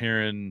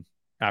sub-Saharan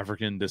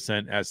African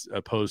descent as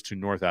opposed to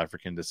North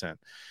African descent.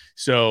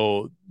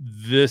 So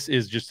this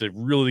is just a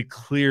really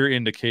clear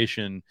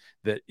indication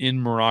that in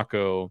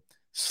Morocco,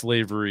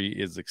 slavery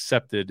is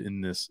accepted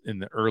in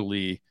the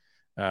early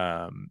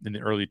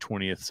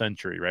 20th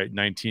century, right?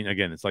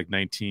 It's like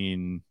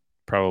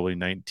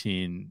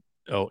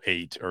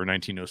 1908 or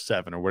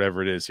 1907 or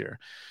whatever it is here.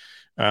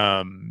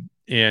 And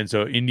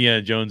so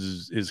Indiana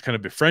Jones is kind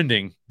of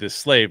befriending this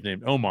slave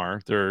named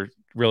Omar. They're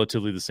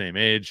relatively the same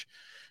age.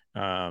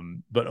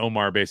 But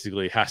Omar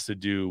basically has to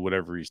do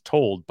whatever he's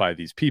told by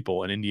these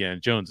people. And Indiana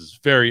Jones is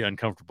very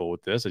uncomfortable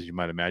with this, as you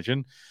might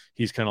imagine.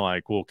 He's kind of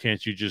like, well,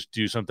 can't you just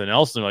do something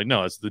else? And they're like,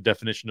 no, it's the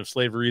definition of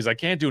slavery is I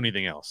can't do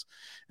anything else.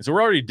 And so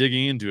we're already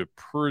digging into a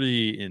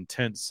pretty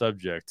intense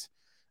subject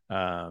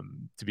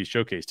to be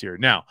showcased here.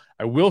 Now,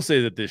 I will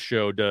say that this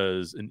show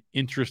does an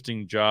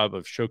interesting job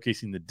of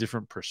showcasing the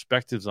different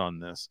perspectives on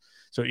this.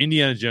 So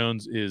Indiana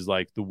Jones is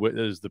like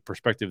the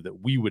perspective that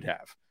we would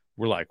have.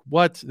 We're like,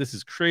 what? This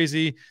is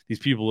crazy. These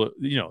people,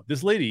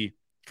 this lady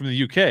from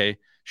the UK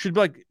should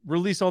like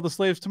release all the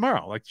slaves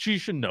tomorrow. Like she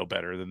should know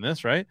better than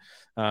this, right?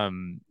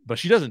 But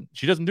she doesn't.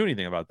 She doesn't do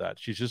anything about that.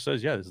 She just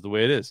says, "Yeah, this is the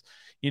way it is."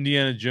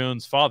 Indiana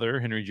Jones' father,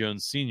 Henry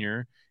Jones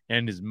Sr.,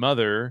 and his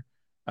mother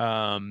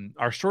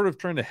are sort of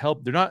trying to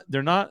help.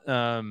 They're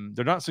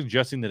not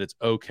suggesting that it's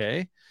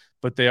okay,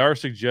 but they are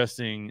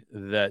suggesting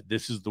that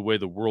this is the way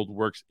the world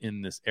works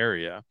in this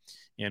area,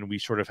 and we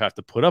sort of have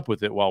to put up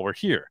with it while we're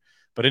here.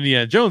 But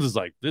Indiana Jones is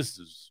like, this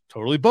is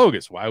totally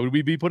bogus. Why would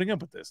we be putting up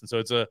with this? And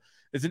so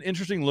it's an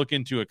interesting look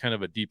into a kind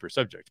of a deeper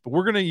subject. But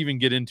we're going to even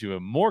get into a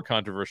more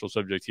controversial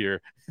subject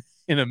here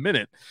in a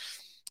minute.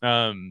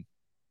 I'm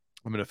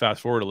going to fast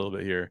forward a little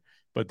bit here,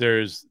 but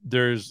there's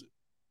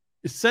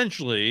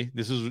essentially,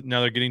 this is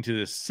now they're getting to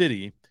this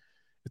city.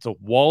 It's a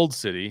walled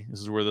city.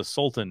 This is where the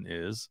Sultan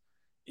is.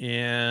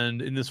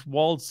 And in this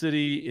walled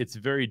city, it's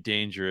very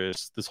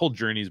dangerous. This whole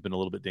journey has been a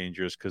little bit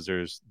dangerous because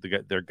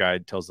their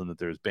guide tells them that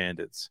there's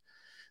bandits.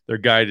 Their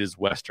guide is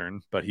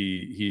Western, but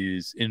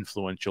he's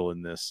influential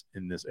in this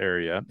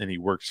area, and he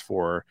works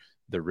for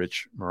the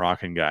rich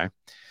Moroccan guy.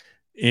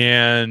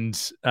 And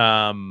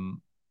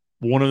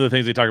one of the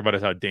things they talk about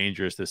is how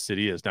dangerous this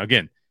city is. Now,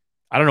 again,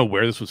 I don't know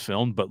where this was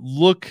filmed, but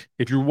look,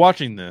 if you're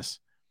watching this,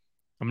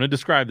 I'm going to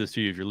describe this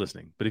to you if you're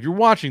listening. But if you're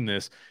watching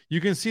this,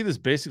 you can see this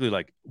basically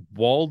like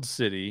walled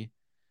city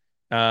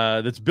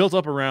that's built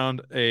up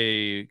around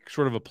a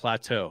sort of a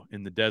plateau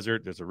in the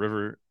desert. There's a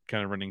river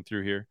kind of running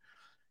through here.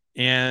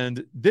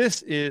 And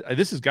this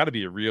has got to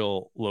be a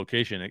real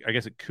location. I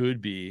guess it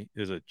could be.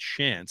 There's a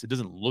chance. It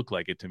doesn't look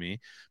like it to me,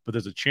 but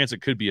there's a chance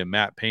it could be a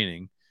matte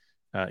painting.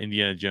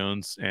 Indiana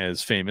Jones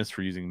is famous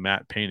for using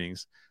matte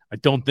paintings. I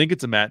don't think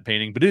it's a matte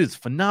painting, but it is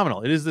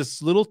phenomenal. It is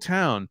this little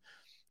town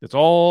that's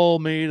all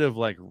made of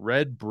like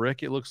red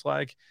brick, it looks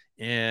like,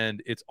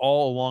 and it's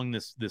all along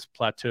this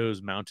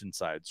plateau's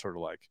mountainside, sort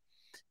of like.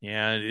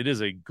 And it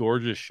is a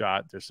gorgeous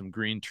shot. There's some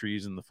green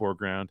trees in the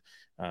foreground,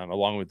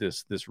 along with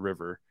this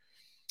river.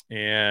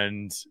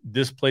 And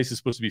this place is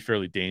supposed to be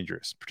fairly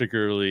dangerous,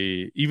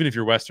 particularly even if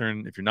you're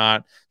Western. If you're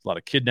not, a lot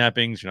of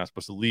kidnappings. You're not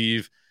supposed to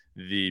leave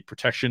the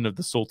protection of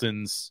the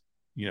Sultan's,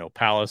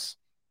 palace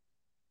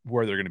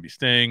where they're going to be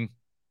staying.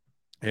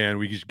 And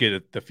we just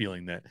get the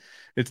feeling that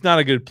it's not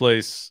a good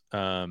place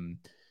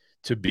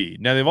to be.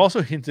 Now, they've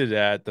also hinted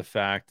at the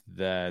fact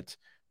that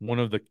one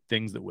of the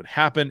things that would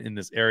happen in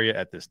this area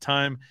at this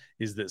time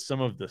is that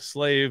some of the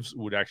slaves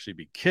would actually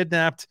be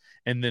kidnapped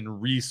and then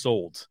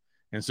resold.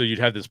 And so you'd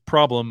have this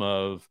problem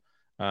of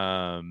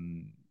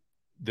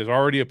there's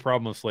already a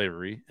problem of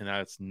slavery, and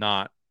that's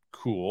not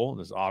cool.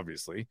 This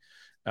obviously.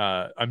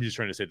 I'm just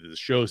trying to say that the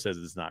show says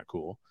it's not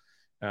cool.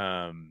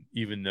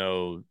 Even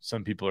though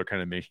some people are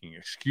kind of making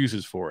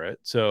excuses for it.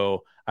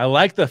 So I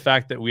like the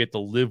fact that we have to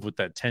live with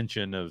that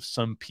tension of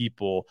some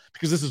people,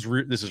 because this was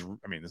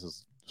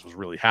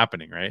really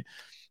happening, right?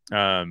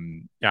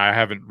 I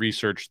haven't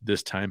researched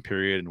this time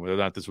period and whether or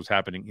not this was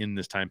happening in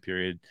this time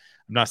period.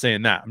 I'm not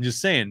saying that. I'm just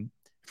saying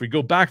if we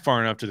go back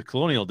far enough to the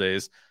colonial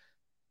days,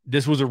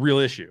 this was a real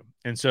issue.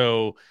 And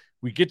so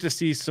we get to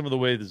see some of the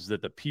ways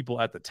that the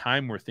people at the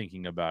time were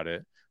thinking about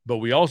it. But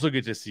we also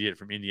get to see it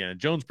from Indiana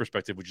Jones'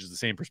 perspective, which is the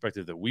same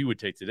perspective that we would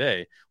take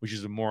today, which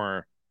is a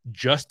more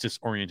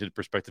justice-oriented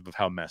perspective of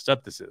how messed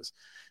up this is.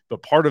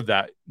 But part of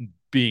that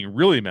being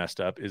really messed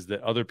up is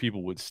that other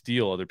people would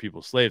steal other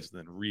people's slaves and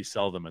then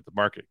resell them at the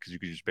market, because you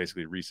could just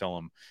basically resell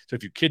them. So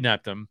if you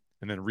kidnapped them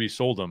and then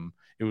resold them,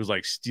 it was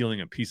like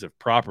stealing a piece of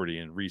property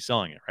and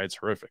reselling it, right? It's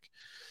horrific.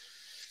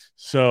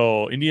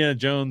 So Indiana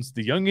Jones,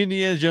 the young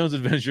Indiana Jones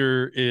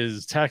adventure,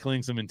 is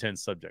tackling some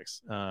intense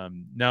subjects.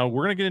 Now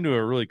we're going to get into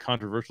a really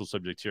controversial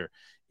subject here.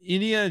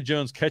 Indiana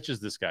Jones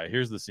catches this guy.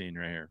 Here's the scene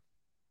right here.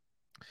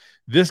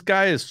 This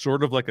guy is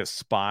sort of like a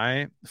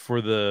spy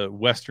for the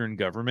Western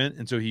government.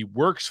 And so he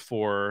works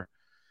for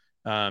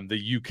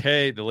the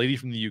UK, the lady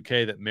from the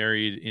UK that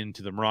married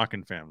into the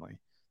Moroccan family,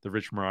 the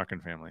rich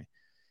Moroccan family.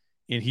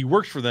 And he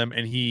works for them.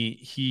 And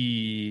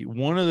he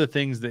one of the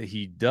things that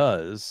he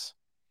does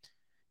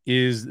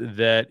is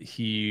that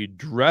he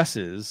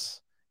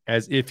dresses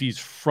as if he's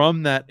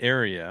from that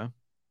area,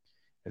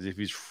 as if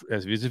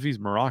he's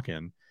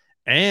Moroccan.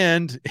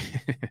 And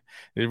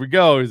there we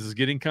go. This is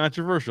getting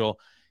controversial.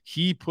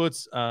 He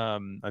puts, I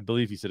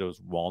believe he said it was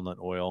walnut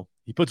oil.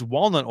 He puts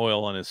walnut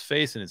oil on his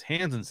face and his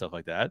hands and stuff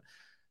like that,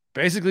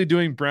 basically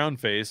doing brown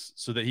face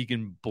so that he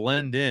can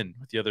blend in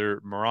with the other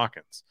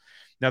Moroccans.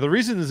 Now, the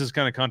reason this is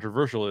kind of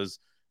controversial is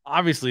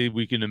obviously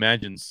we can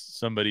imagine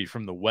somebody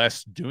from the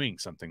West doing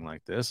something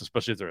like this,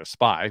 especially if they're a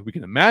spy. We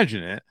can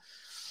imagine it.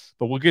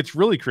 But what gets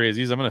really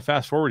crazy is, I'm going to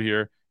fast forward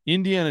here.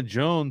 Indiana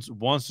Jones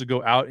wants to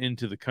go out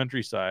into the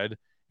countryside.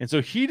 And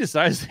so he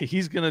decides that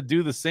he's going to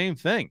do the same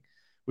thing,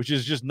 which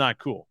is just not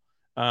cool.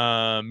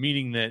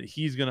 Meaning that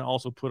he's going to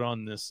also put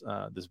on this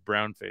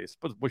brown face,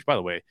 which, by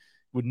the way,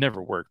 would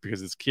never work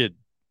because this kid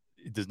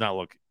does not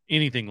look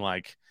anything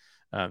like,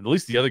 at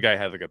least the other guy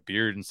had like a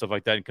beard and stuff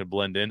like that and could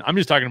blend in. I'm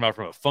just talking about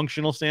from a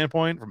functional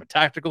standpoint, from a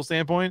tactical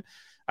standpoint.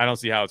 I don't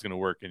see how it's going to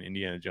work in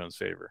Indiana Jones'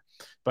 favor.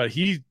 But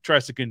he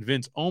tries to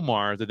convince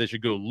Omar that they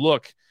should go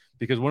look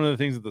because one of the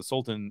things that the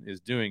Sultan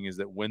is doing is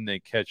that when they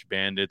catch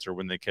bandits or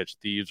when they catch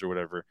thieves or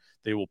whatever,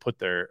 they will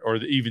put or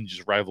even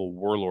just rival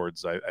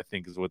warlords, I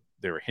think is what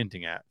they were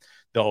hinting at.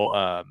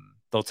 They'll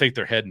take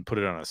their head and put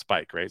it on a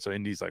spike, right? So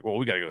Indy's like, well,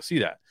 we got to go see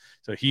that.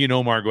 So he and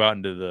Omar go out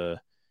into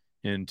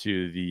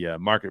the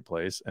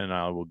marketplace, and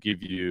I will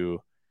give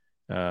you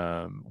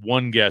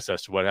one guess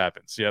as to what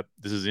happens. Yep,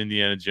 this is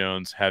Indiana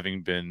Jones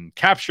having been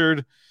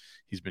captured.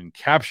 He's been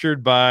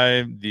captured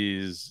by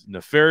these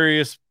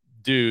nefarious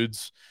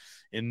dudes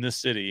in the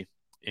city,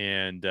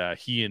 and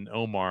he and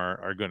Omar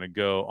are going to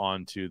go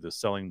onto the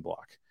selling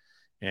block.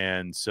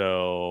 And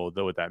so,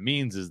 though, what that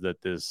means is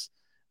that this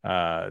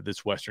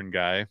Western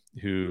guy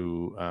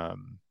who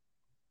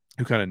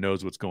kind of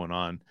knows what's going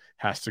on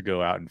has to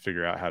go out and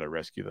figure out how to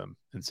rescue them.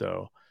 And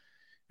so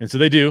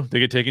they do. They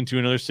get taken to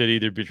another city.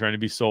 They're trying to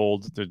be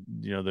sold. They're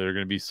going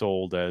to be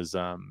sold as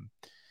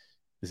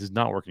this is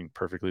not working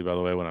perfectly, by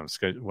the way.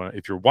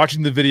 If you're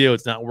watching the video,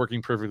 it's not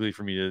working perfectly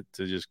for me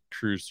to just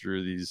cruise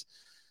through these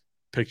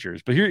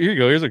pictures. But here you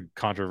go. Here's a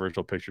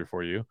controversial picture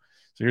for you.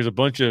 So here's a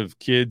bunch of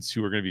kids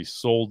who are going to be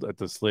sold at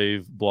the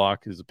slave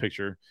block. Is a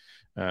picture.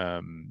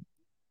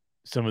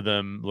 Some of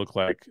them look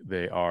like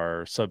they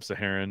are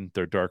sub-Saharan.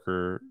 They're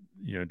darker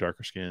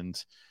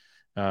skins.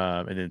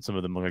 And then some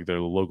of them look like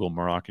they're local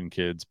Moroccan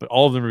kids, but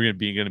all of them are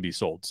going to be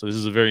sold. So this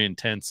is a very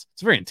intense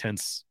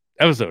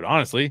episode,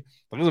 honestly.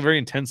 Like, it's a very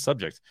intense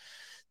subject.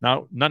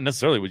 Not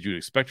necessarily what you'd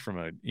expect from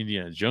an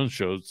Indiana Jones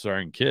show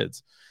starring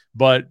kids,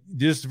 but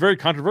this is very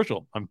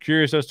controversial. I'm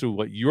curious as to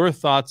what your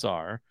thoughts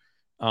are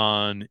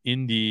on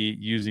Indy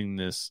using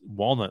this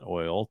walnut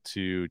oil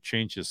to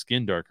change his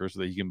skin darker so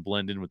that he can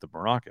blend in with the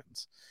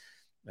Moroccans.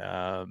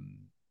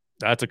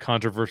 That's a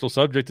controversial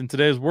subject in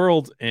today's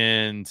world,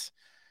 and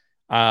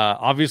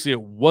obviously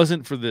it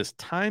wasn't for this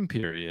time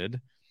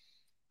period.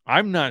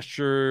 I'm not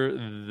sure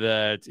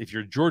that if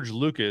you're George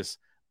Lucas,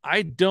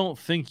 I don't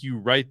think you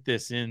write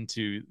this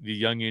into the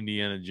Young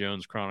Indiana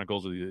Jones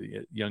Chronicles or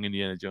the Young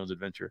Indiana Jones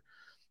Adventure.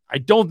 I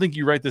don't think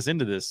you write this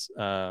into this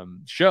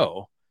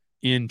show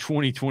in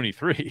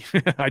 2023.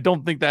 I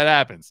don't think that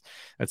happens.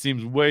 That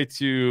seems way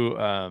too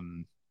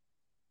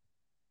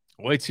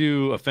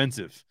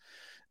offensive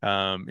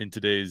in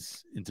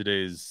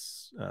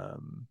today's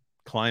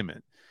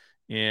climate.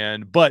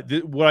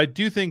 But what I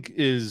do think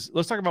is,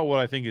 let's talk about what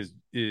I think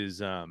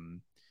is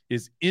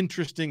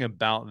interesting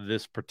about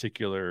this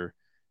particular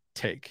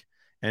take,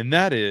 and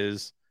that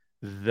is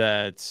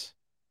that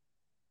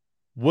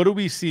what do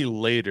we see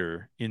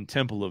later in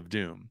Temple of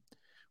Doom?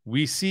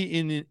 We see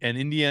in an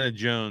Indiana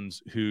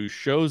Jones who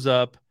shows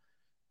up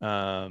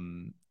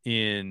in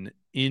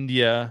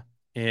India,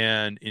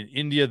 and in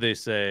India they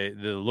say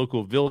the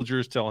local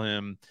villagers tell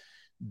him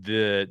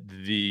that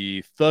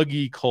the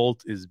Thuggee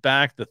cult is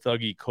back. The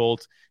Thuggee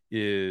cult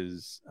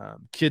is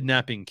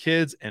kidnapping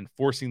kids and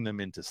forcing them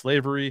into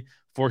slavery,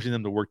 forcing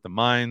them to work the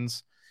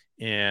mines.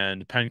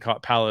 And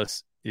Pankot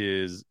Palace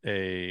is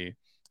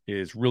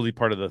really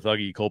part of the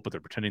Thuggee cult, but they're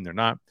pretending they're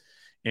not.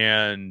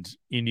 And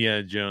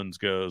Indiana Jones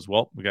goes,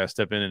 well, we got to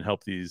step in and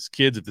help these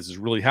kids. If this is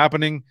really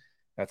happening,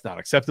 that's not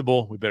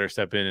acceptable. We better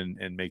step in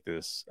and make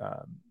this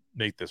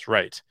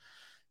right.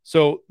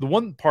 So the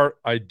one part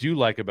I do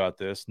like about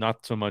this,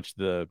 not so much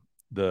the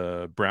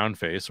brown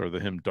face or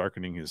him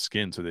darkening his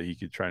skin so that he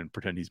could try and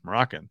pretend he's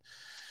Moroccan,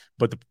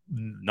 but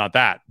not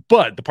that.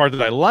 But the part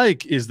that I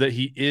like is that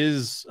he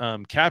is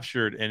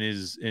captured and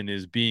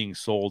is being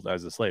sold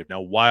as a slave.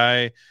 Now,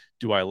 why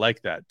do I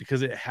like that?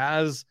 Because it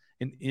has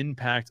an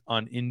impact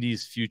on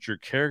Indy's future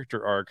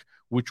character arc,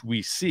 which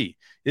we see.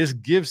 This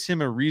gives him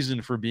a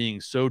reason for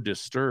being so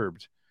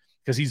disturbed,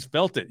 because he's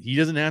felt it. He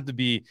doesn't have to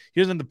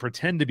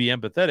pretend to be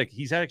empathetic.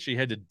 He's actually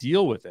had to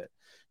deal with it.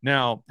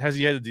 Now, has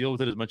he had to deal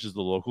with it as much as the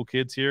local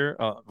kids here?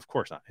 Of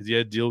course not. Has he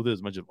had to deal with it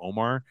as much of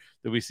Omar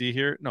that we see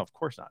here? No, of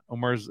course not.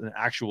 Omar's an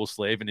actual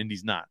slave and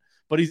Indy's not.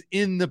 But he's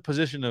in the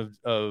position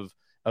of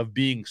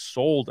being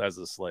sold as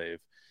a slave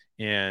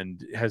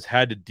and has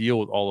had to deal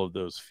with all of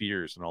those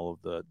fears and all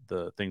of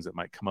the things that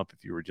might come up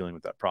if you were dealing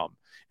with that problem.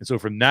 And so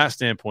from that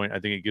standpoint, I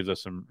think it gives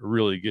us some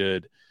really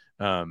good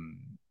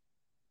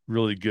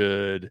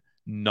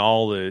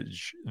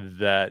knowledge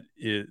that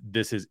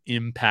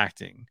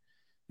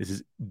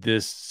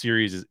this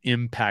series is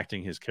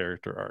impacting his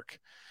character arc.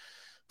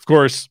 Of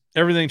course,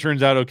 everything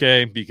turns out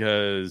okay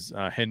because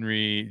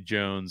Henry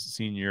Jones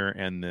Sr.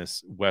 and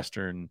this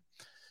Western,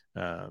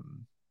 I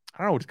don't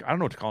know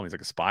what to call him. He's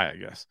like a spy, I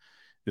guess.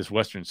 This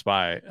Western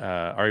spy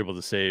are able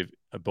to save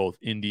both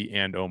Indy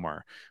and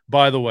Omar.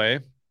 By the way,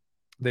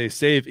 they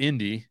save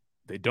Indy.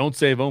 They don't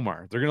save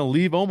Omar. They're going to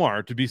leave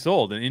Omar to be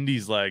sold. And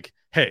Indy's like,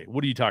 hey,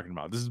 what are you talking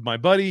about? This is my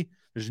buddy.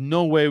 There's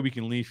no way we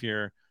can leave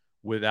here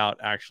without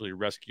actually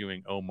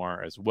rescuing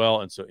Omar as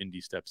well. And so Indy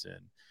steps in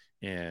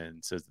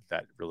and says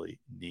that really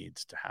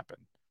needs to happen.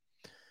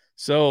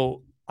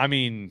 So, I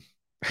mean,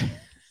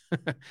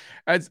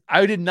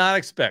 I did not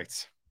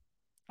expect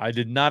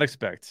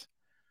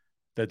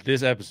that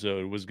this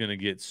episode was going to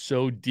get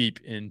so deep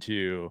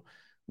into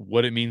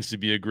what it means to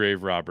be a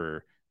grave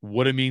robber,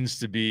 what it means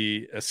to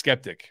be a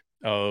skeptic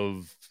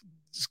of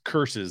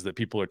curses that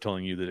people are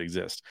telling you that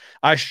exist.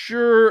 I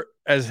sure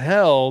as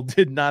hell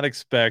did not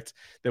expect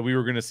that we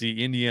were going to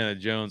see Indiana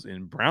Jones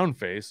in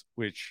brownface,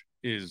 which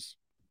is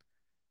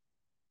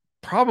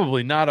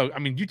probably not. I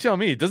mean, you tell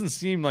me. It doesn't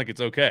seem like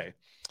it's okay.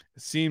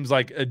 It seems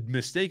like a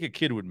mistake a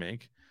kid would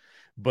make,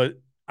 but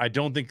I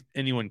don't think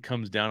anyone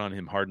comes down on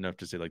him hard enough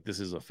to say like this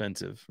is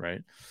offensive,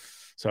 right?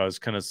 So I was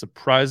kind of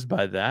surprised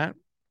by that.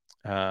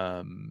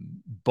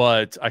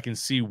 But I can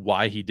see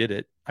why he did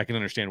it. I can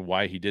understand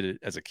why he did it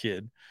as a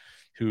kid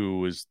who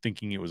was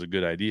thinking it was a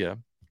good idea.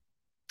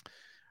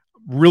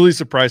 Really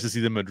surprised to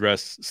see them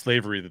address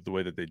slavery the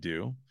way that they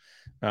do.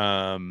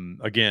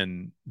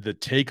 Again, the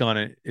take on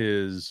it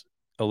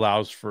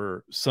allows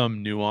for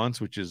some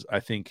nuance, which is, I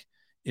think,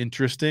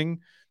 interesting,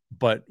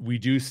 but we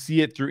do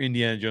see it through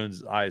Indiana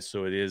Jones' eyes.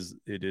 So it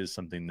is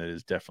something that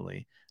is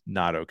definitely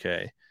not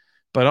okay.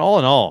 But all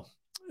in all,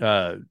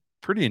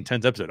 pretty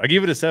intense episode. I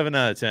give it a 7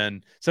 out of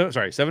 10.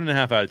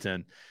 7.5 out of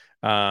 10.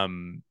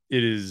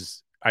 It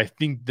is, I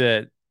think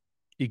that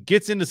it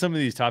gets into some of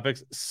these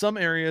topics. Some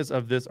areas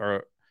of this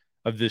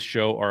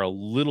show are a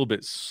little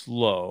bit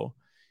slow.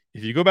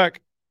 If you go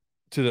back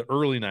to the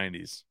early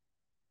 90s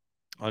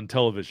on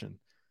television,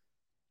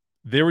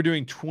 they were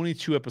doing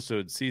 22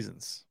 episode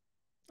seasons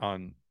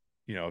on,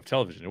 of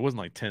television. It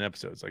wasn't like 10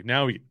 episodes. Like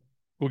now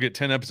we'll get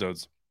 10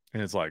 episodes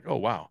and it's like, oh,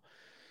 wow,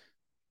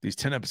 these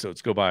 10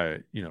 episodes go by,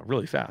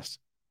 really fast.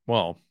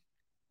 Well,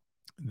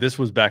 this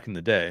was back in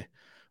the day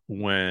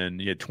when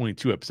you had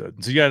 22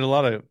 episodes. So you had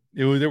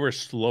they were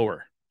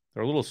slower.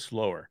 They're a little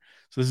slower.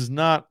 So this is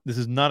not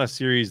a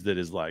series that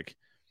is like,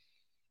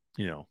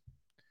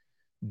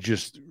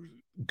 just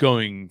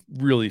going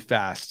really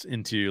fast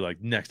into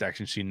like next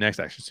action scene. But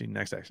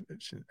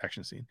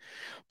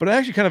I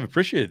actually kind of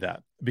appreciated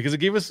that because it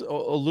gave us a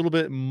little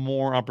bit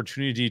more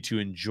opportunity to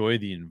enjoy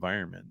the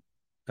environment.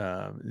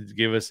 It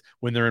gave us,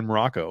 when they're in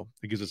Morocco,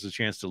 it gives us a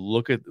chance to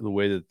look at the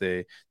way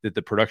that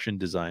the production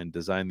designed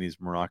these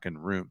Moroccan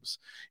rooms.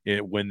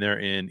 When they're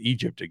in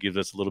Egypt, it gives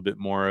us a little bit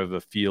more of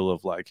a feel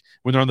of like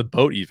when they're on the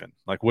boat, even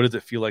like, what does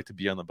it feel like to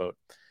be on the boat?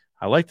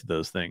 I liked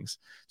those things.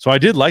 So I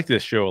did like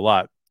this show a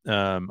lot.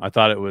 I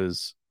thought it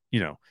was,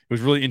 it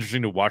was really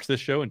interesting to watch this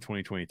show in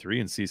 2023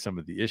 and see some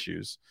of the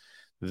issues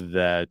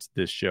that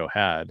this show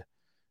had.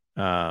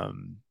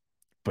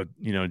 But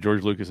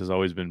George Lucas has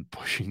always been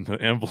pushing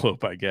the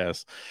envelope, I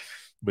guess,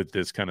 with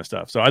this kind of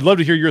stuff. So I'd love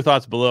to hear your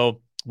thoughts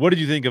below. What did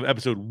you think of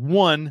episode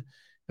 1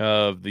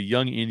 of the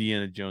Young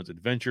Indiana Jones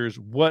Adventures?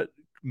 What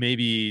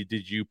maybe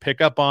did you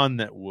pick up on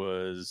that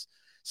was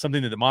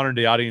something that the modern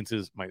day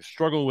audiences might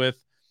struggle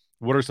with?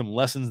 What are some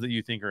lessons that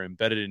you think are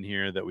embedded in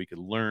here that we could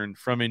learn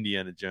from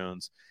Indiana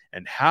Jones?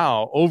 And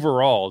how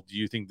overall do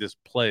you think this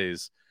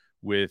plays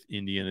with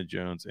Indiana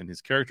Jones and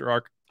his character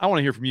arc? I want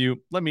to hear from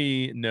you. Let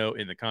me know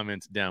in the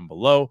comments down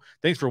below.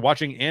 Thanks for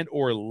watching and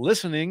or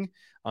listening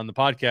on the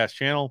podcast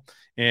channel.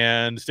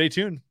 And stay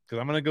tuned because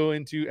I'm going to go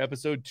into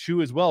episode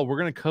 2 as well. We're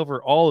going to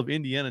cover all of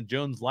Indiana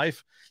Jones'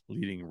 life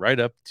leading right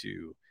up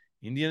to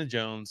Indiana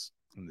Jones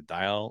and the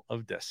Dial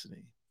of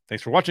Destiny.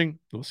 Thanks for watching.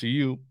 We'll see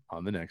you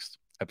on the next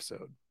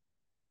episode.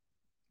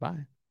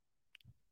 Bye.